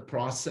starting the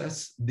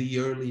process the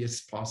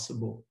earliest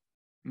possible.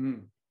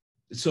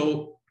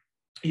 So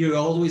you're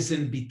always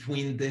in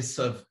between this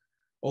of,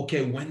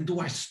 okay, when do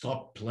I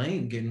stop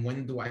playing and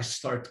when do I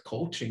start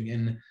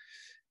coaching?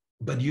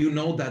 But you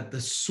know that the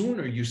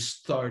sooner you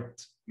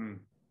start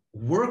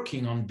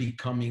working on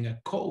becoming a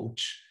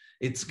coach,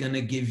 it's going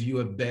to give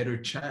you a better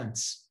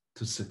chance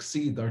to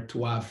succeed or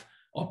to have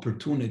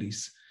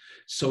opportunities.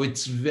 So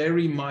it's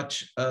very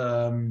much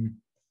an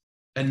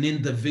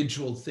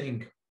individual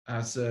thing.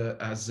 As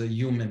a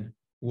human,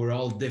 we're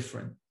all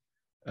different.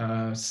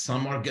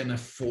 Some are gonna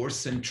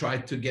force and try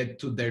to get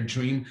to their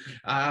dream.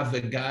 I have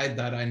a guy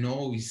that I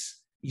know,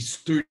 he's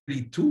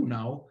 32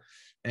 now,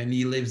 and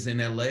he lives in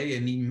LA,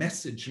 and he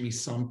messaged me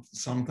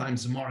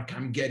sometimes, Mark,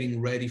 I'm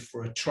getting ready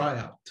for a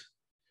tryout.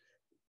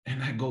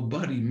 And I go,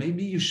 buddy,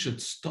 maybe you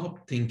should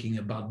stop thinking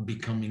about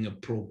becoming a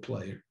pro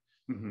player.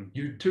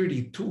 You're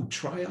 32,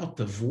 tryout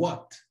of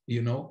what?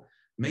 You know,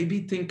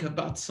 maybe think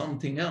about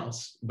something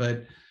else.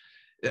 But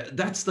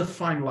that's the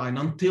fine line.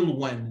 Until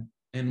when?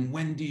 And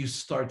when do you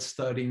start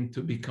studying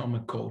to become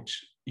a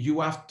coach? You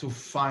have to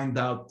find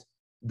out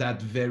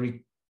that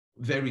very,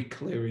 very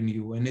clear in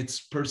you, and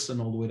it's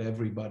personal with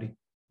everybody.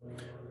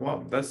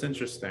 Well, that's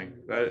interesting.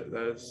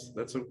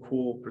 That's a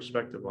cool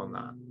perspective on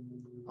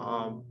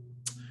that.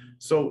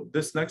 So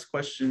this next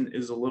question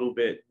is a little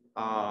bit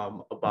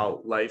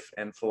about life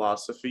and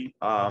philosophy.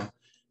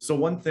 So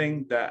one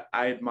thing that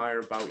I admire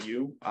about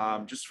you,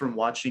 just from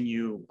watching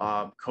you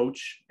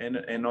coach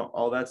and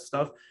all that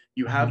stuff,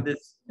 you have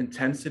this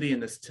intensity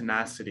and this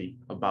tenacity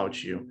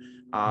about you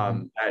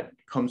that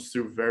comes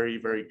through very,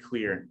 very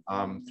clear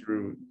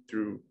through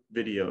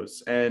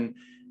videos. And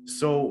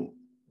so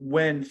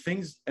when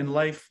things in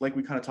life, like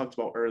we kind of talked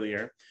about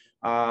earlier,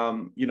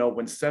 you know,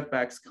 when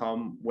setbacks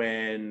come,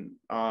 when,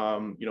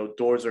 you know,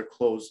 doors are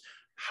closed,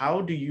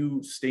 how do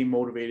you stay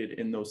motivated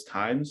in those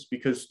times?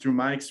 Because through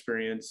my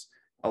experience,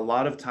 a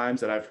lot of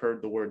times that I've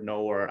heard the word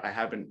no, or I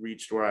haven't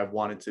reached where I've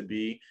wanted to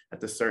be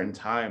at a certain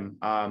time,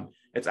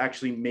 it's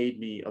actually made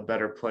me a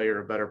better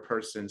player, a better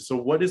person. So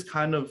what is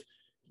kind of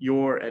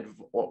your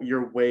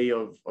way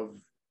of,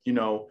 you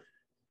know,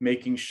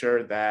 making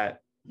sure that,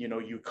 you know,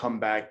 you come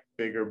back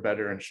bigger,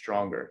 better, and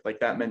stronger, like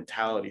that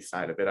mentality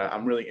side of it?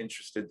 I'm really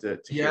interested to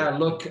yeah, hear.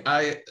 Look,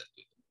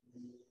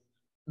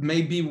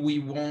 maybe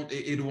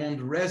it won't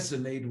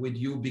resonate with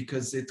you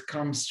because it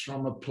comes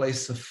from a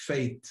place of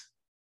faith,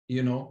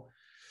 you know.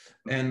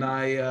 And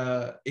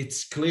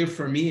it's clear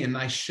for me, and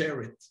I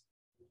share it.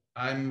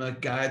 I'm a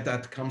guy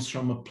that comes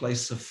from a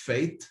place of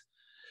faith.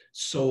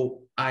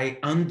 So I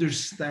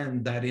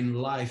understand that in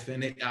life,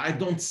 and I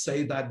don't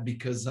say that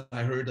because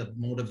I heard a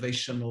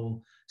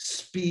motivational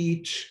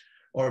speech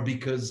or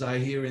because I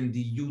hear in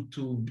the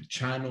YouTube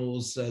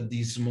channels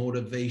these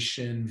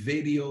motivation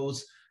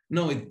videos.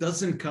 No, it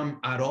doesn't come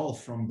at all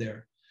from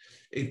there.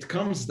 It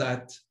comes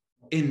that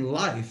in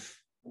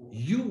life,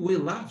 you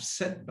will have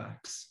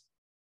setbacks.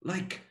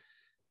 Like,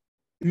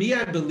 me,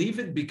 I believe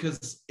it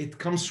because it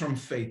comes from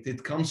faith.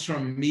 It comes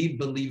from me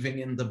believing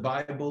in the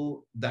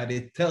Bible, that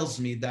it tells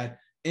me that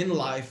in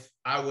life,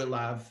 I will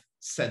have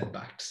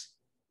setbacks,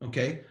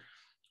 okay?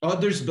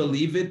 Others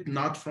believe it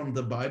not from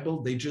the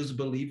Bible. They just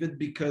believe it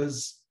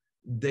because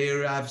they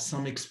have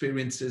some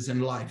experiences in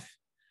life.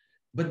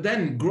 But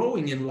then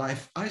growing in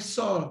life, I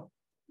saw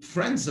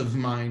friends of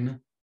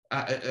mine.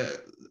 I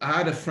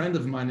had a friend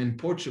of mine in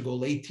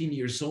Portugal, 18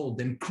 years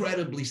old,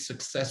 incredibly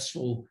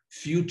successful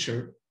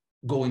future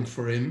going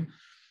for him,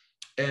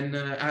 and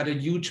had a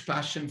huge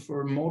passion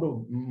for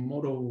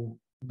moto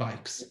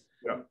bikes.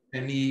 Yeah.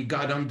 And he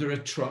got under a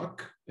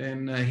truck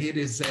and hit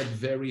his head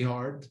very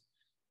hard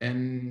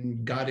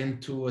and got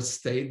into a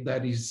state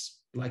that is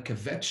like a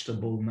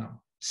vegetable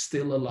now,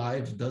 still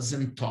alive,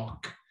 doesn't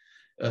talk,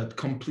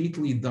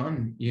 completely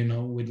done, you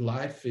know, with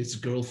life. His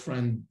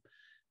girlfriend,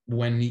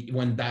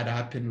 when that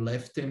happened,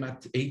 left him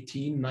at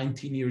 18,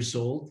 19 years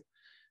old.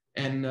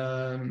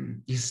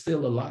 And he's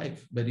still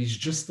alive, but he's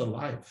just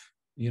alive,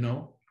 you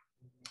know.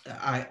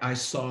 I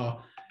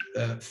saw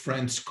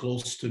friends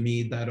close to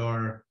me that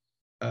are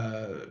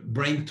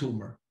brain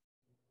tumor,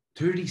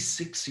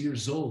 36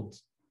 years old,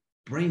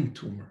 brain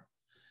tumor,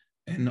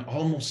 and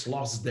almost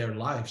lost their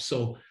life.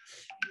 So,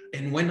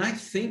 and when I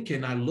think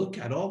and I look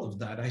at all of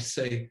that, I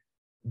say,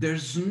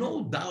 there's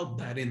no doubt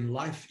that in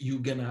life you're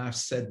gonna have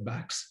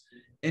setbacks.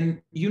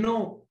 And, you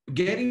know,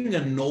 getting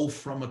a no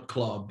from a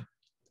club,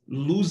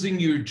 losing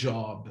your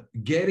job,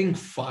 getting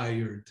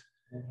fired,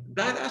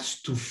 that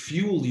has to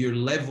fuel your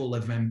level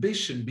of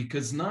ambition,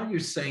 because now you're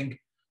saying,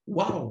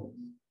 wow,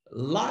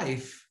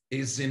 life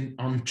is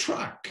on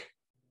track.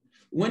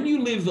 When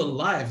you live a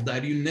life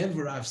that you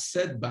never have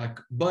setback,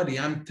 buddy,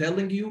 I'm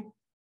telling you,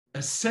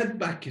 a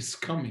setback is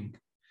coming.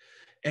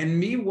 And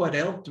me, what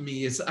helped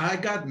me is I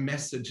got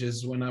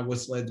messages when I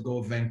was let go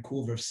of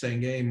Vancouver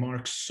saying, hey,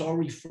 Marc,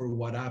 sorry for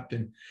what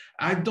happened.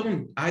 I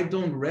don't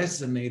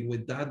resonate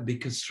with that,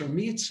 because for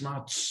me, it's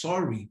not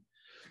sorry.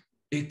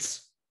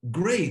 It's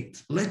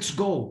great. Let's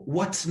go.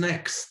 What's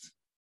next?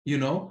 You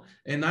know?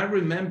 And I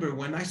remember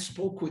when I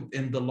spoke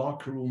in the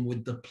locker room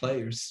with the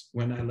players,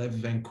 when I left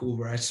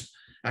Vancouver,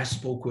 I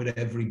spoke with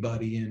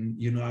everybody, and,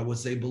 you know, I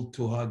was able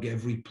to hug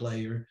every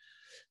player.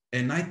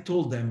 And I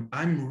told them,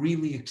 I'm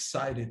really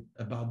excited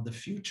about the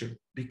future,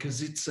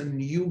 because it's a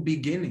new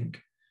beginning.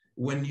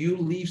 When you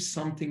leave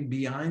something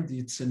behind,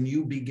 it's a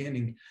new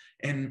beginning.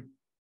 And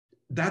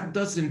that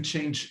doesn't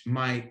change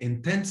my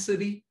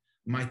intensity,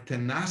 my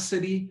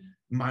tenacity,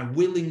 my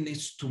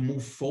willingness to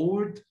move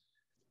forward.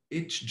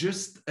 It's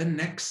just a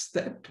next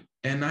step.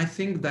 And I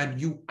think that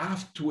you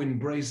have to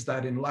embrace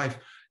that in life.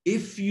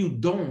 If you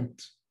don't,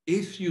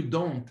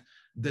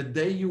 the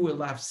day you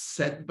will have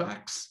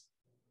setbacks,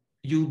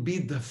 you'll be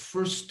the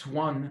first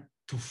one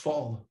to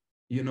fall,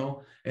 you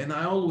know? And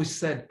I always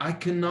said, I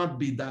cannot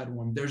be that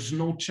one. There's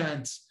no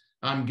chance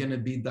I'm gonna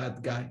be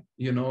that guy,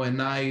 you know?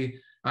 And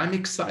I'm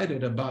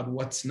excited about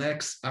what's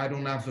next. I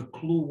don't have a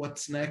clue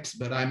what's next,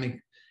 but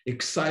I'm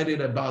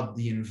excited about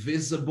the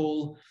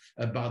invisible,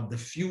 about the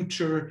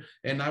future.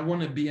 And I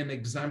wanna be an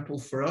example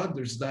for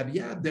others that,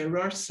 yeah, there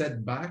are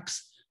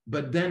setbacks,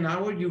 but then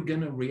how are you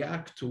gonna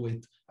react to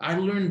it? I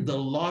learned a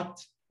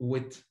lot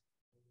with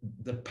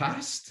the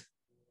past.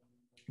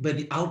 But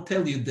I'll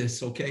tell you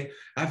this, okay?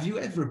 Have you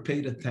ever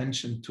paid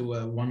attention to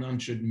a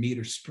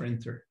 100-meter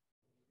sprinter?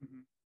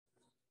 Mm-hmm.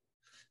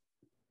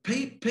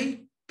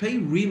 Pay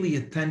really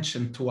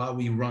attention to how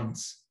he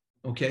runs,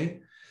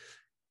 okay?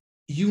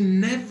 You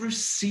never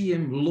see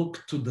him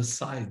look to the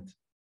side.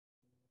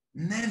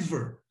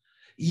 Never.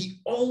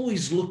 He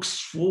always looks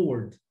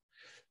forward.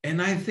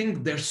 And I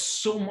think there's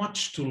so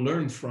much to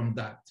learn from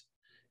that.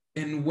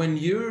 And when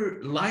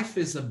your life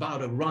is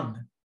about a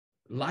run,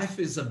 life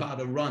is about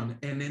a run.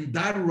 And in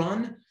that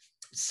run,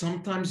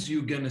 sometimes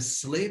you're going to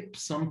slip.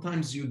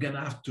 Sometimes you're going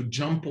to have to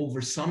jump over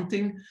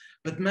something.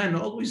 But man,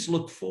 always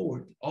look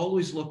forward.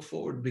 Always look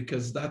forward,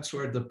 because that's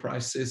where the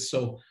prize is.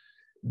 So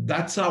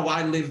that's how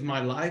I live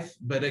my life.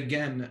 But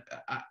again,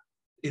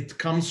 it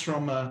comes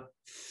from a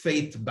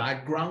faith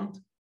background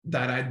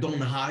that I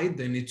don't hide,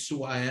 and it's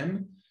who I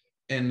am.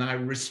 And I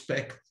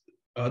respect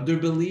other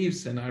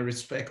beliefs and I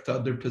respect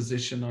other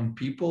position on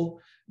people.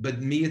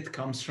 But me, it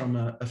comes from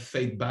a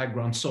faith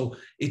background. So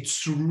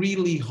it's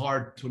really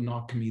hard to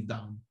knock me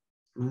down.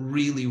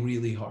 Really,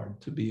 really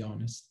hard, to be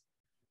honest.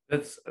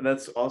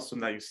 That's awesome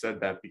that you said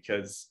that,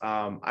 because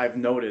I've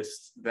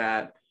noticed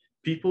that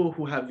people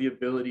who have the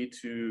ability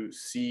to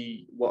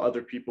see what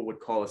other people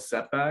would call a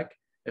setback,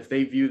 if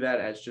they view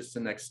that as just the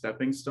next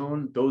stepping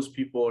stone, those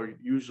people are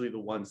usually the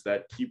ones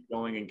that keep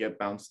going and get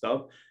bounced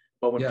up.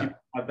 But when people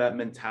have that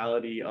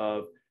mentality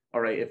of,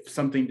 all right, if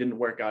something didn't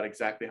work out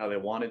exactly how they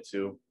wanted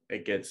to,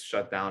 it gets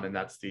shut down, and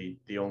that's the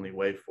only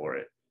way for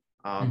it.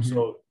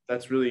 So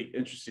that's really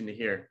interesting to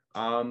hear.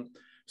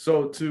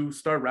 So to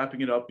start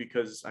wrapping it up,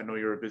 because I know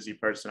you're a busy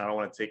person, I don't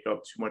want to take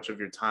up too much of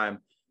your time.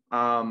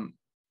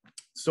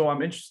 So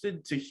I'm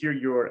interested to hear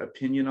your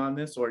opinion on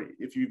this, or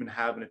if you even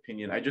have an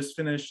opinion. I just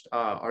finished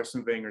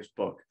Arsene Wenger's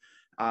book,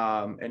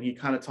 and he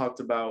kind of talked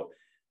about,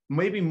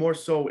 maybe more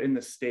so in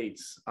the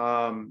States,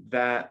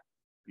 that,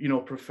 you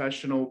know,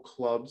 professional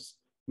clubs.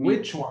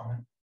 Which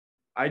one?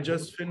 I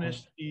just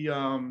finished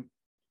the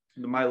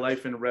My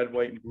Life in Red,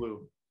 White, and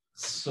Blue.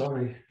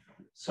 Sorry.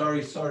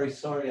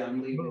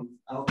 I'm leaving.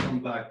 I'll come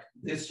back.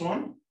 This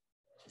one?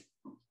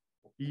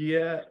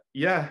 Yeah.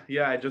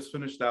 I just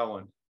finished that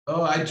one.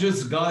 Oh, I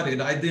just got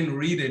it. I didn't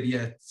read it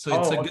yet. So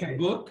it's a good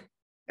book.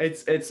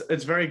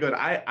 It's very good.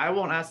 I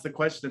won't ask the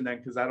question then,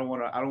 because I don't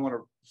want to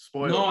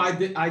spoil. No,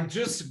 I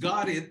just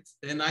got it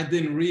and I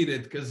didn't read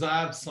it because I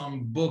have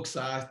some books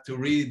I have to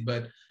read.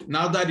 But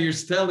now that you're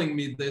telling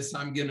me this,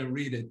 I'm gonna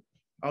read it.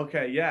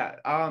 Okay, yeah.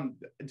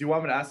 Do you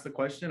want me to ask the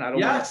question? I don't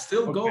Yeah, want to.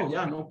 still Okay. go.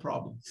 Yeah, no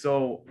problem.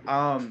 So,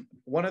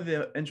 one of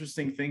the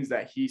interesting things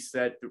that he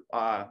said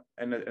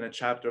in a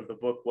chapter of the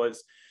book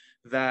was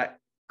that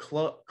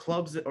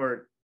clubs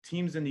or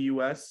teams in the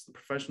U.S.,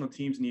 professional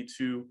teams, need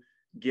to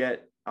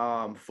get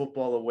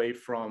football away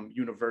from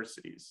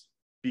universities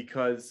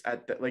because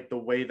like the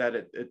way that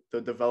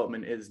the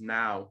development is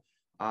now,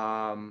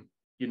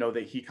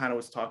 that he kind of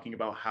was talking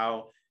about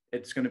how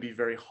it's going to be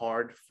very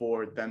hard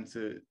for them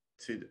to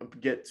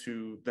get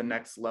to the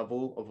next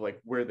level of like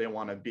where they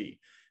want to be.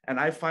 And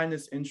I find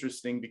this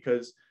interesting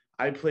because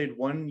I played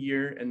 1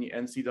 year in the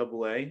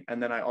NCAA,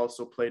 and then I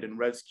also played in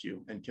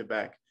Rescue in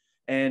Quebec.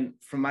 And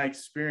from my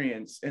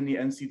experience in the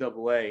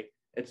NCAA,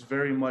 it's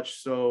very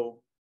much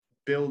so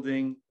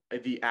building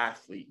the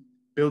athlete,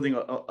 building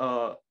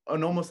an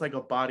almost like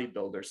a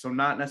bodybuilder. So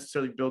not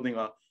necessarily building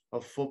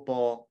a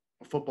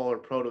footballer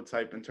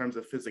prototype in terms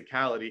of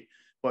physicality,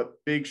 but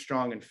big,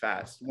 strong, and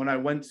fast. When I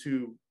went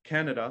to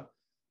Canada,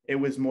 it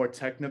was more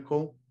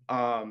technical.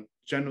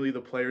 Generally,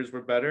 the players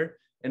were better,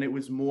 and it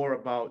was more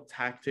about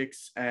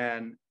tactics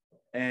and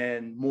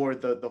more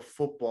the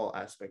football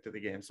aspect of the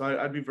game. So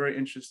I'd be very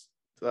interested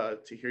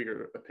to hear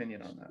your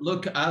opinion on that.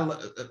 Look,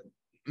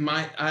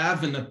 I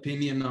have an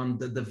opinion on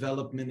the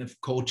development of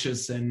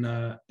coaches in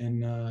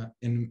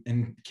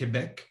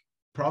Quebec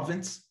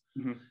province.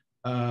 Mm-hmm.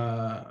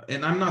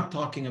 And I'm not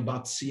talking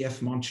about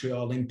CF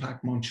Montreal,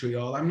 Impact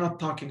Montreal. I'm not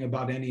talking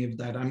about any of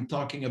that. I'm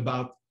talking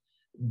about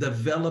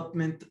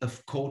development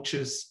of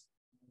coaches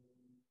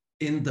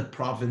in the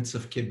province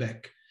of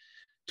Quebec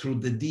through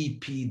the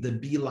DP, the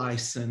B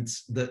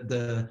license,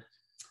 the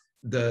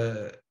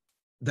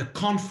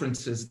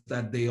conferences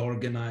that they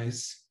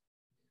organize.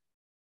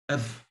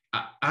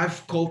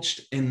 I've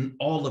coached in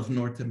all of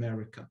North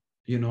America.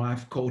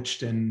 I've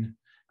coached in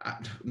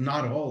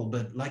not all,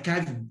 but like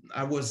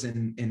I was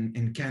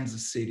in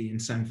Kansas City, in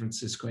San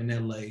Francisco, in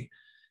LA,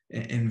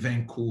 in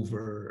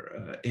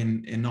Vancouver,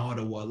 in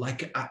Ottawa.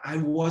 Like I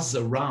was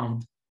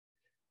around,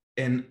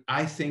 and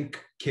I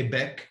think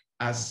Quebec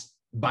has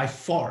by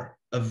far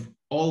of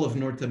all of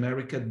North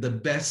America the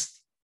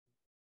best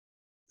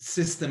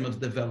system of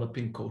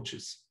developing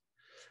coaches.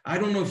 I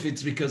don't know if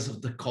it's because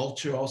of the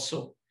culture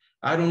also.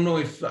 I don't know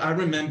if I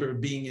remember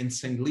being in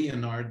St.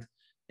 Leonard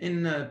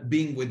and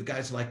being with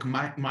guys like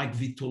Mike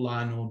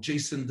Vitulano,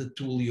 Jason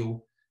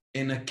DeTulio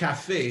in a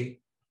cafe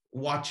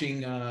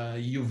watching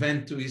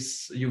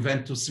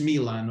Juventus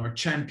Milan or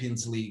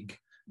Champions League,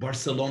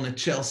 Barcelona,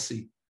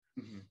 Chelsea.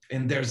 Mm-hmm.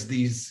 And there's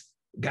these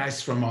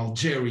guys from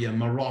Algeria,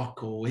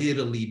 Morocco,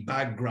 Italy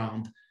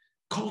background.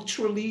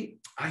 Culturally,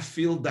 I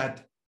feel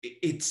that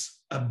it's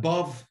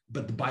above,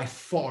 but by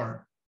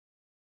far,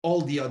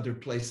 all the other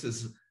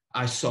places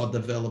I saw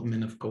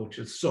development of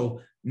coaches. So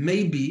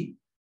maybe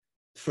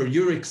for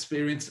your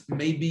experience,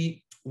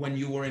 maybe when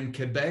you were in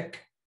Quebec,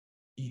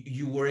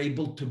 you were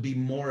able to be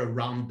more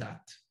around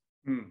that.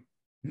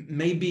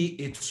 Maybe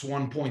it's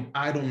one point.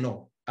 I don't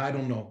know.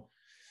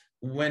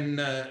 When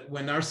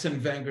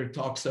Arsene Wenger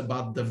talks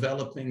about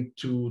developing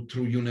through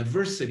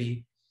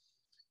university,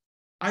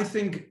 I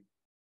think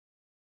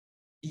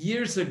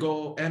years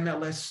ago,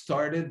 MLS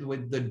started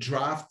with the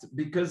draft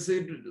because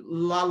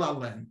La La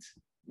Land,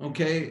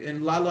 okay?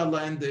 And La La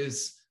Land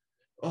is,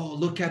 oh,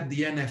 look at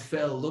the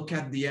NFL, look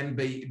at the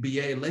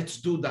NBA,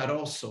 let's do that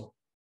also.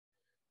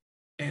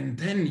 And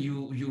then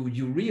you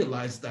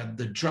realize that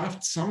the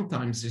draft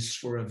sometimes is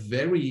for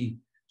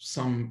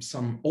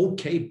some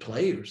okay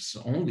players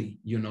only,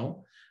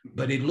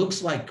 but it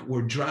looks like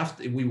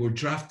we were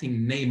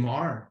drafting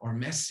Neymar or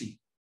Messi.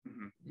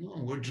 Mm-hmm. No,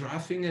 we're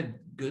drafting a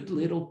good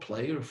little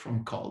player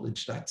from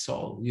college. That's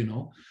all,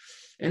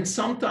 And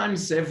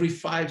sometimes every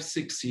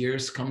 5-6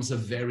 years comes a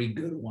very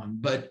good one.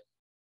 But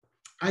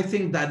I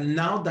think that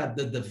now that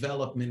the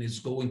development is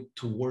going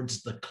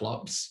towards the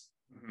clubs,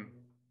 mm-hmm.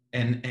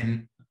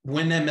 and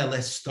when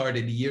MLS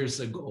started years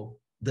ago,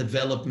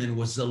 development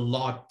was a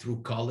lot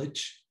through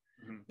college.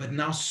 Mm-hmm. But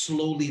now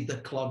slowly the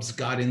clubs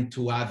got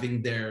into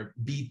having their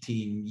B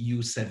team,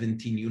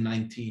 U17,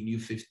 U19,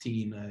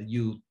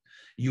 U15,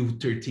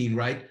 U13,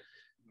 right?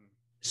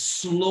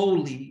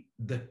 Slowly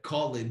the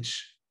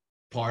college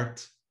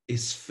part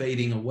is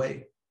fading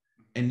away.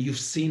 And you've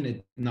seen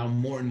it now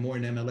more and more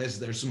in MLS.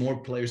 There's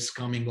more players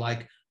coming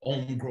like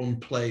homegrown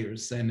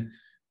players. And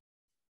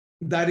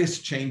that is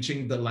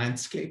changing the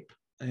landscape.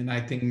 And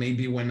I think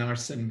maybe when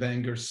Arsene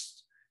Wenger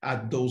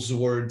had those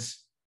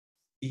words,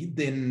 he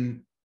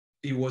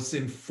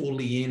wasn't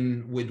fully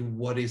in with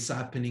what is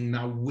happening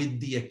now with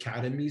the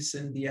academies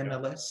in the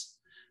MLS.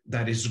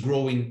 That is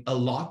growing a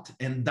lot.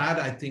 And that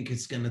I think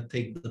is going to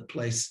take the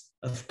place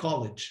of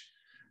college.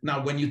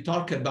 Now, when you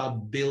talk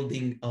about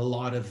building a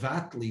lot of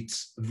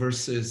athletes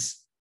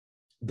versus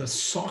the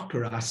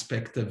soccer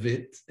aspect of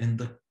it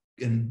and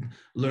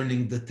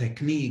learning the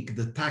technique,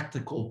 the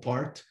tactical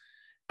part,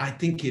 I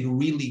think it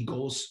really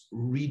goes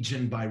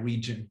region by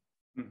region.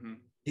 Mm-hmm.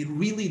 It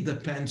really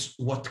depends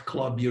what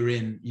club you're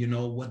in,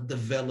 what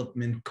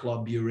development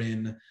club you're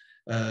in,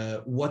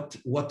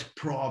 what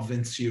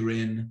province you're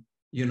in.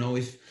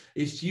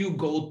 If you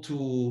go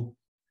to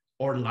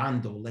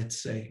Orlando, let's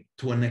say,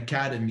 to an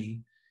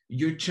academy,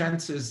 your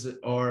chances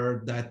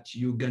are that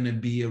you're going to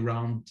be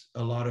around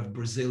a lot of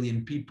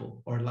Brazilian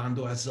people.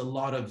 Orlando has a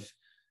lot of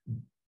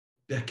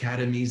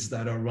academies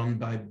that are run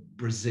by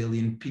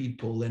Brazilian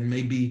people. And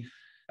maybe,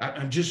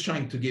 I'm just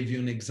trying to give you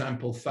an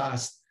example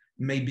fast.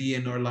 Maybe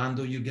in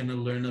Orlando, you're going to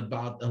learn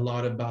a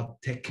lot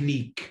about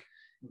technique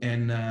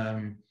and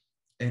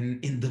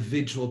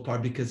individual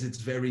part, because it's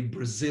very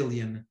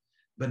Brazilian.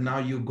 But now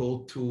you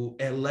go to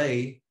LA,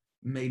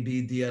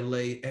 maybe the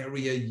LA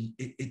area,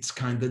 it's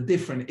kind of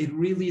different. It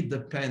really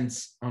depends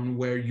on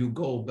where you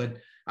go. But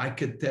I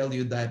could tell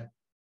you that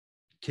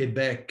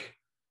Quebec,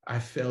 I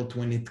felt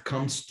when it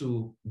comes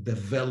to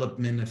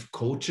development of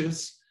coaches,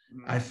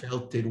 I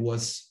felt it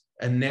was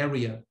an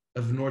area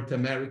of North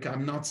America.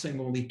 I'm not saying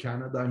only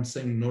Canada, I'm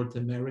saying North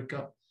America,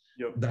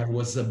 that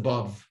was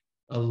above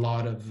a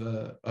lot of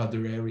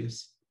other areas.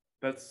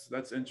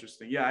 That's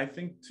interesting. Yeah, I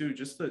think too,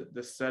 just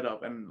the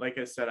setup, and like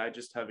I said, I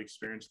just have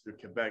experience through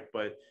Quebec,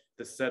 but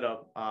the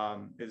setup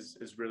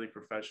is really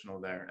professional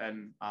there.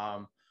 And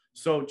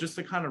so just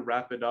to kind of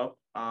wrap it up,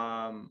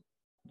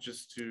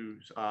 just to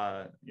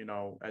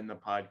end the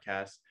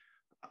podcast,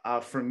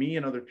 for me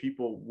and other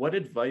people, what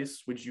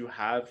advice would you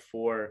have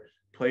for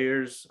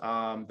players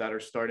that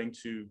are starting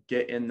to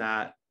get in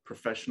that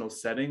professional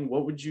setting?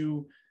 What would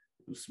you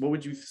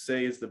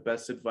say is the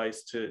best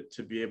advice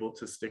to be able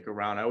to stick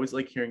around? I always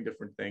like hearing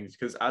different things,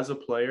 because as a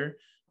player,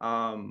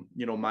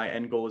 my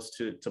end goal is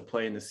to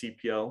play in the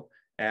CPL.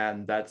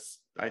 And that's,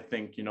 I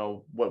think,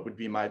 what would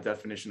be my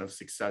definition of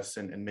success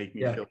and make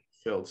me feel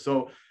fulfilled.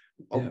 So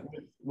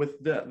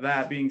with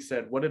that being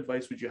said, what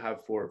advice would you have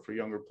for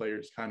younger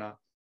players? Kind of,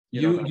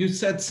 you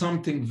said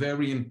something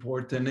very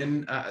important.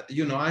 And,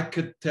 I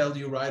could tell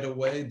you right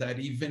away that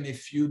even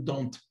if you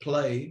don't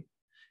play,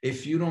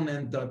 if you don't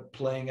end up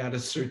playing at a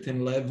certain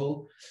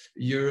level,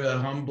 you're a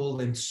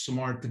humble and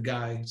smart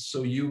guy.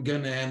 So you're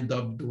going to end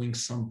up doing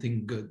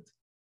something good,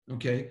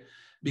 okay?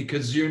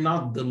 Because you're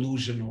not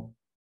delusional.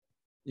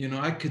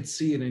 I could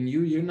see it in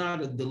you. You're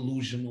not a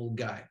delusional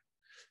guy.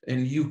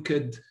 And you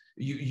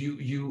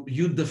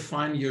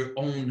define your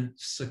own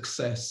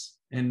success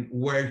and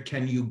where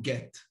can you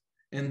get.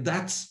 And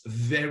that's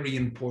very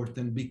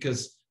important,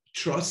 because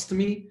trust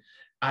me,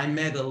 I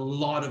met a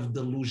lot of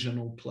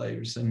delusional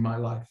players in my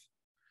life.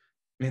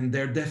 And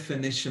their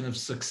definition of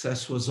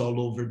success was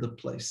all over the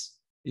place,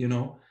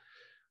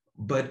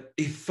 But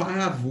if I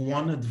have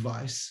one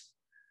advice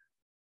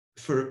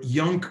for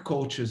young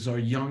coaches or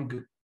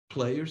young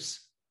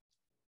players,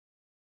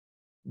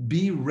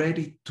 be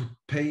ready to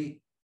pay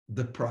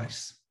the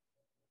price.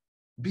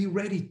 Be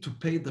ready to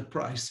pay the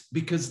price,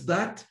 because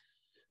that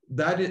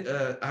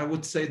I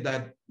would say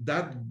that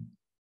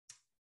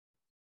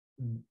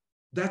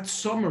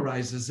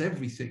summarizes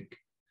everything.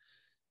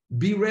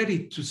 Be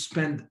ready to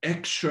spend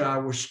extra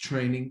hours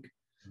training.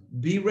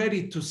 Be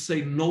ready to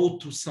say no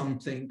to some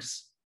things.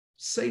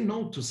 Say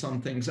no to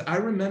some things. I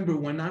remember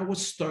when I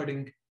was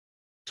starting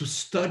to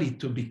study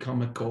to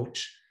become a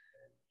coach,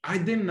 I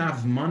didn't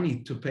have money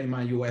to pay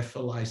my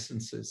UEFA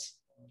licenses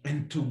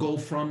and to go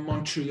from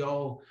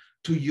Montreal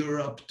to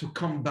Europe, to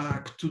come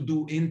back, to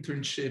do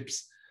internships.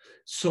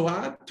 So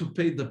I had to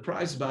pay the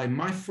price by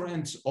my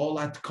friends all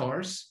had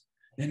cars,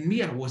 and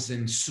me, I was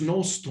in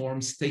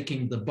snowstorms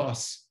taking the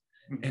bus.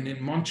 And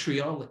in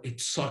Montreal, it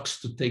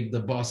sucks to take the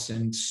bus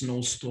in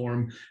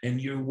snowstorm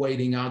and you're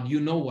waiting out. You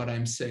know what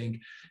I'm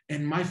saying?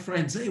 And my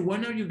friends, hey,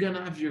 when are you going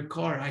to have your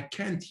car? I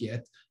can't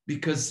yet,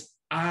 because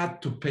I had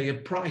to pay a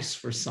price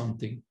for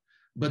something.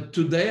 But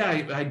today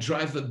I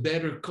drive a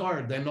better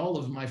car than all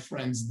of my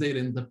friends did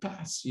in the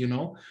past,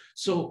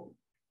 So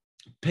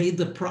pay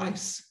the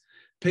price.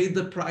 Pay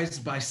the price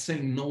by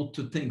saying no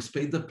to things.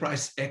 Pay the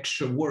price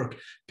extra work.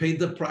 Pay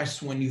the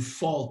price when you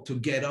fall to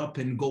get up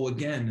and go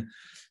again.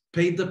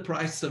 Pay the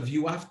price of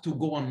you have to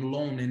go on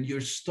loan and you're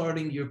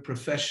starting your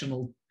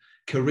professional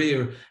career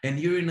and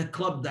you're in a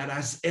club that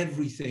has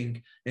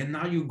everything. And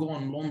now you go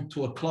on loan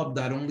to a club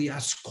that only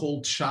has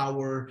cold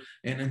shower.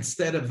 And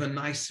instead of a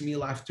nice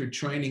meal after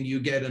training, you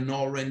get an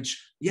orange.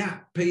 Yeah,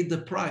 pay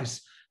the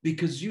price,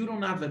 because you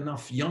don't have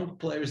enough young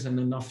players and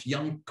enough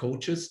young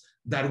coaches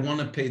that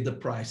want to pay the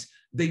price.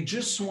 They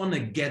just want to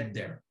get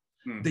there.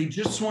 They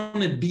just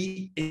want to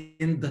be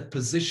in the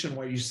position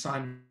where you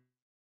sign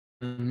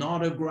an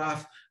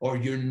autograph or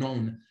you're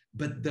known,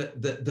 but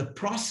the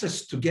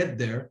process to get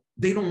there,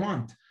 they don't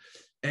want.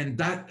 And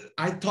that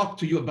I talk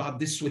to you about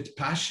this with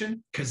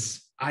passion,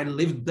 because I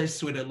lived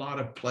this with a lot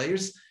of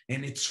players,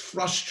 and it's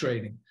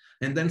frustrating.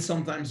 And then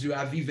sometimes you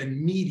have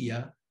even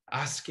media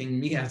asking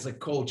me as a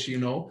coach,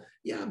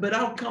 yeah, but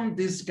how come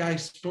this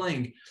guy's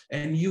playing?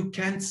 And you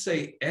can't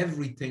say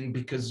everything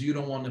because you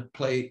don't want to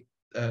play,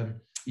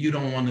 you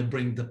don't want to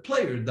bring the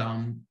player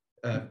down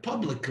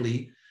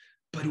publicly.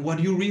 But what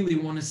you really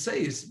want to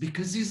say is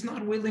because he's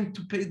not willing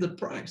to pay the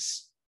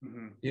price,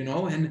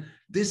 and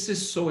this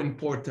is so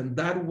important.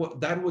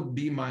 That would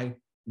be my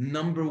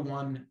number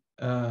one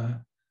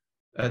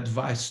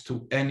advice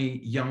to any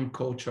young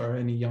coach or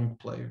any young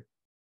player.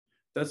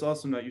 That's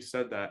awesome that you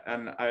said that.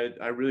 And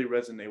I really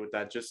resonate with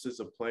that just as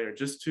a player,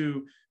 just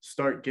to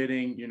start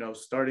getting,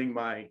 starting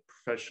my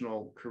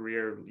professional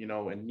career,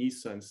 in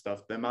NISA and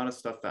stuff, the amount of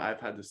stuff that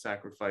I've had to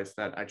sacrifice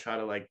that I try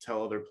to like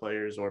tell other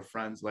players or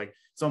friends, like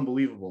it's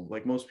unbelievable.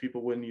 Like most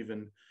people wouldn't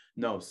even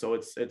know. So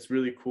it's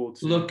really cool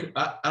to look.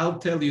 I'll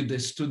tell you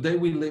this. Today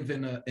we live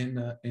in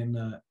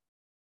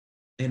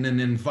an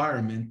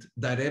environment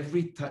that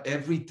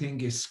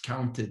everything is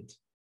counted.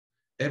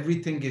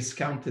 Everything is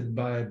counted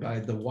by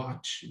the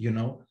watch,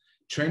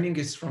 Training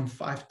is from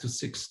 5 to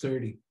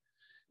 6:30.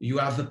 You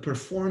have a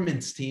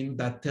performance team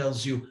that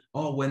tells you,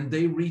 oh, when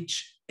they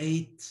reach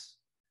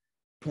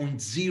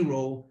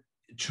 8.0,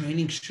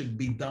 training should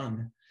be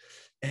done.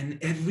 And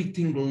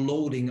everything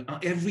loading,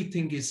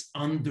 everything is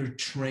under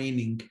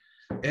training.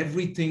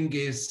 Everything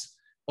is,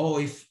 oh,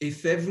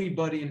 if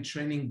everybody in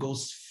training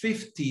goes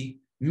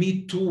 50,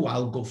 me too,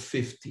 I'll go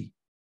 50.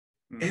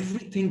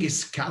 Everything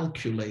is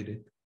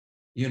calculated.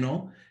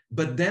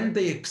 But then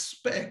they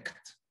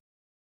expect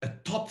a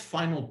top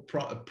final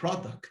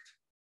product.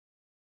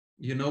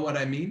 You know what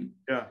I mean?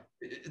 Yeah.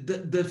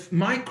 The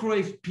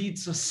microwave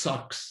pizza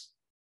sucks.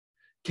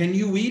 Can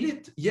you eat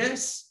it?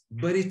 Yes,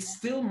 but it's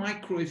still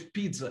microwave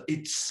pizza.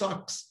 It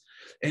sucks.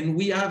 And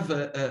we have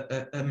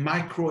a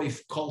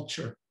microwave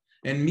culture.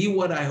 And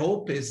what I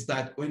hope is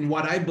that, and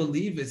what I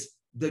believe is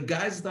the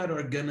guys that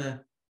are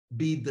gonna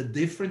be the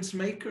difference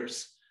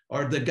makers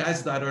are the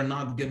guys that are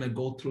not gonna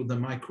go through the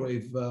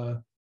microwave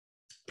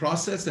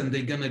process, and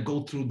they're gonna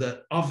go through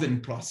the oven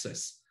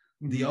process,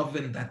 the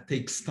oven that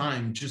takes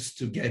time just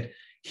to get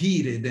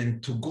heated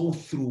and to go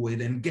through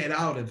it and get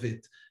out of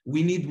it.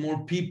 We need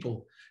more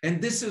people.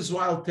 And this is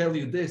why I'll tell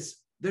you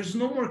this, there's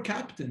no more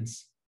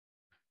captains.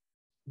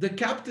 The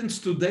captains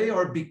today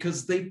are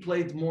because they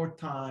played more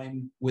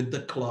time with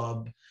the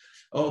club,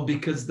 or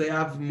because they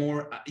have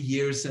more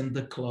years in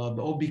the club,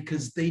 or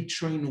because they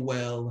train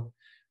well.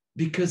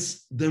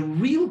 Because the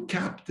real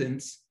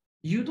captains,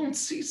 you don't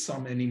see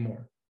some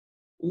anymore.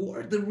 Who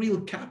are the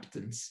real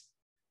captains?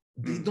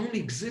 They don't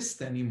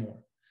exist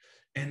anymore.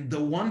 And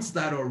the ones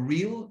that are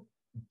real,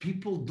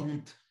 people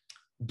don't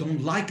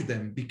like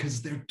them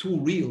because they're too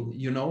real,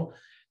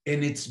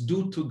 and it's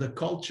due to the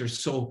culture.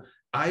 So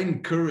I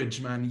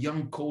encourage, man,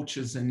 young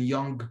coaches and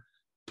young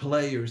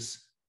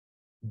players,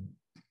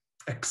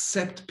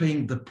 accept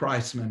paying the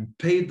price, man.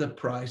 Pay the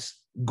price,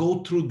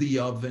 go through the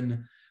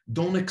oven,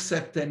 don't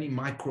accept any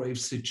microwave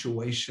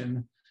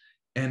situation,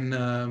 and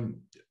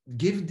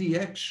give the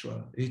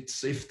extra.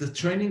 It's, if the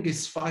training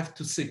is 5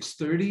 to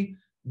 6:30,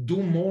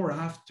 do more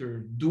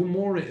after, do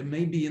more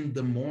maybe in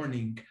the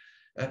morning.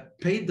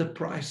 Pay the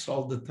price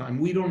all the time.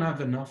 We don't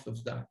have enough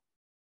of that.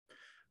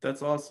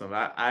 That's awesome.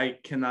 I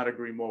cannot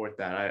agree more with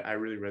that. I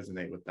really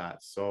resonate with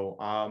that. So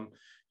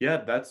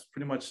yeah, that's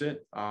pretty much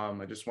it.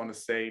 I just want to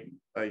say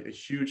a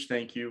huge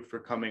thank you for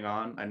coming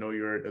on. I know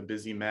you're a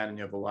busy man and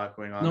you have a lot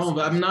going on. No,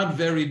 but I'm not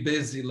very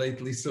busy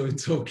lately, so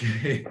it's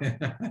okay.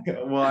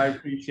 Well, I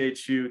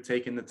appreciate you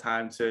taking the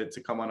time to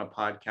come on a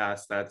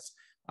podcast that's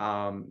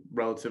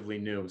relatively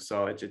new.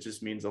 So it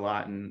just means a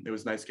lot. And it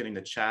was nice getting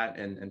to chat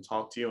and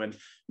talk to you. And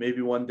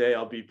maybe one day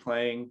I'll be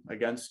playing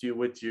against you,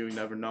 with you. You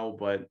never know.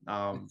 But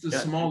it's a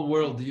small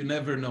world. You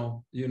never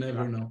know. You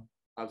never know.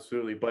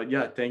 Absolutely. But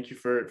yeah, thank you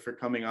for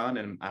coming on.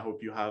 And I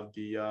hope you have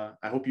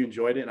I hope you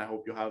enjoyed it. And I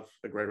hope you have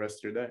a great rest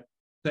of your day.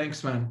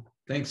 Thanks, man.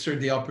 Thanks for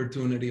the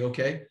opportunity.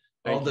 Okay.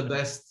 Thank you.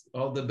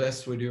 All the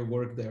best with your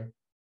work there.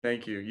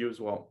 Thank you. You as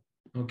well.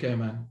 Okay,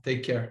 man.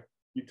 Take care.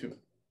 You too.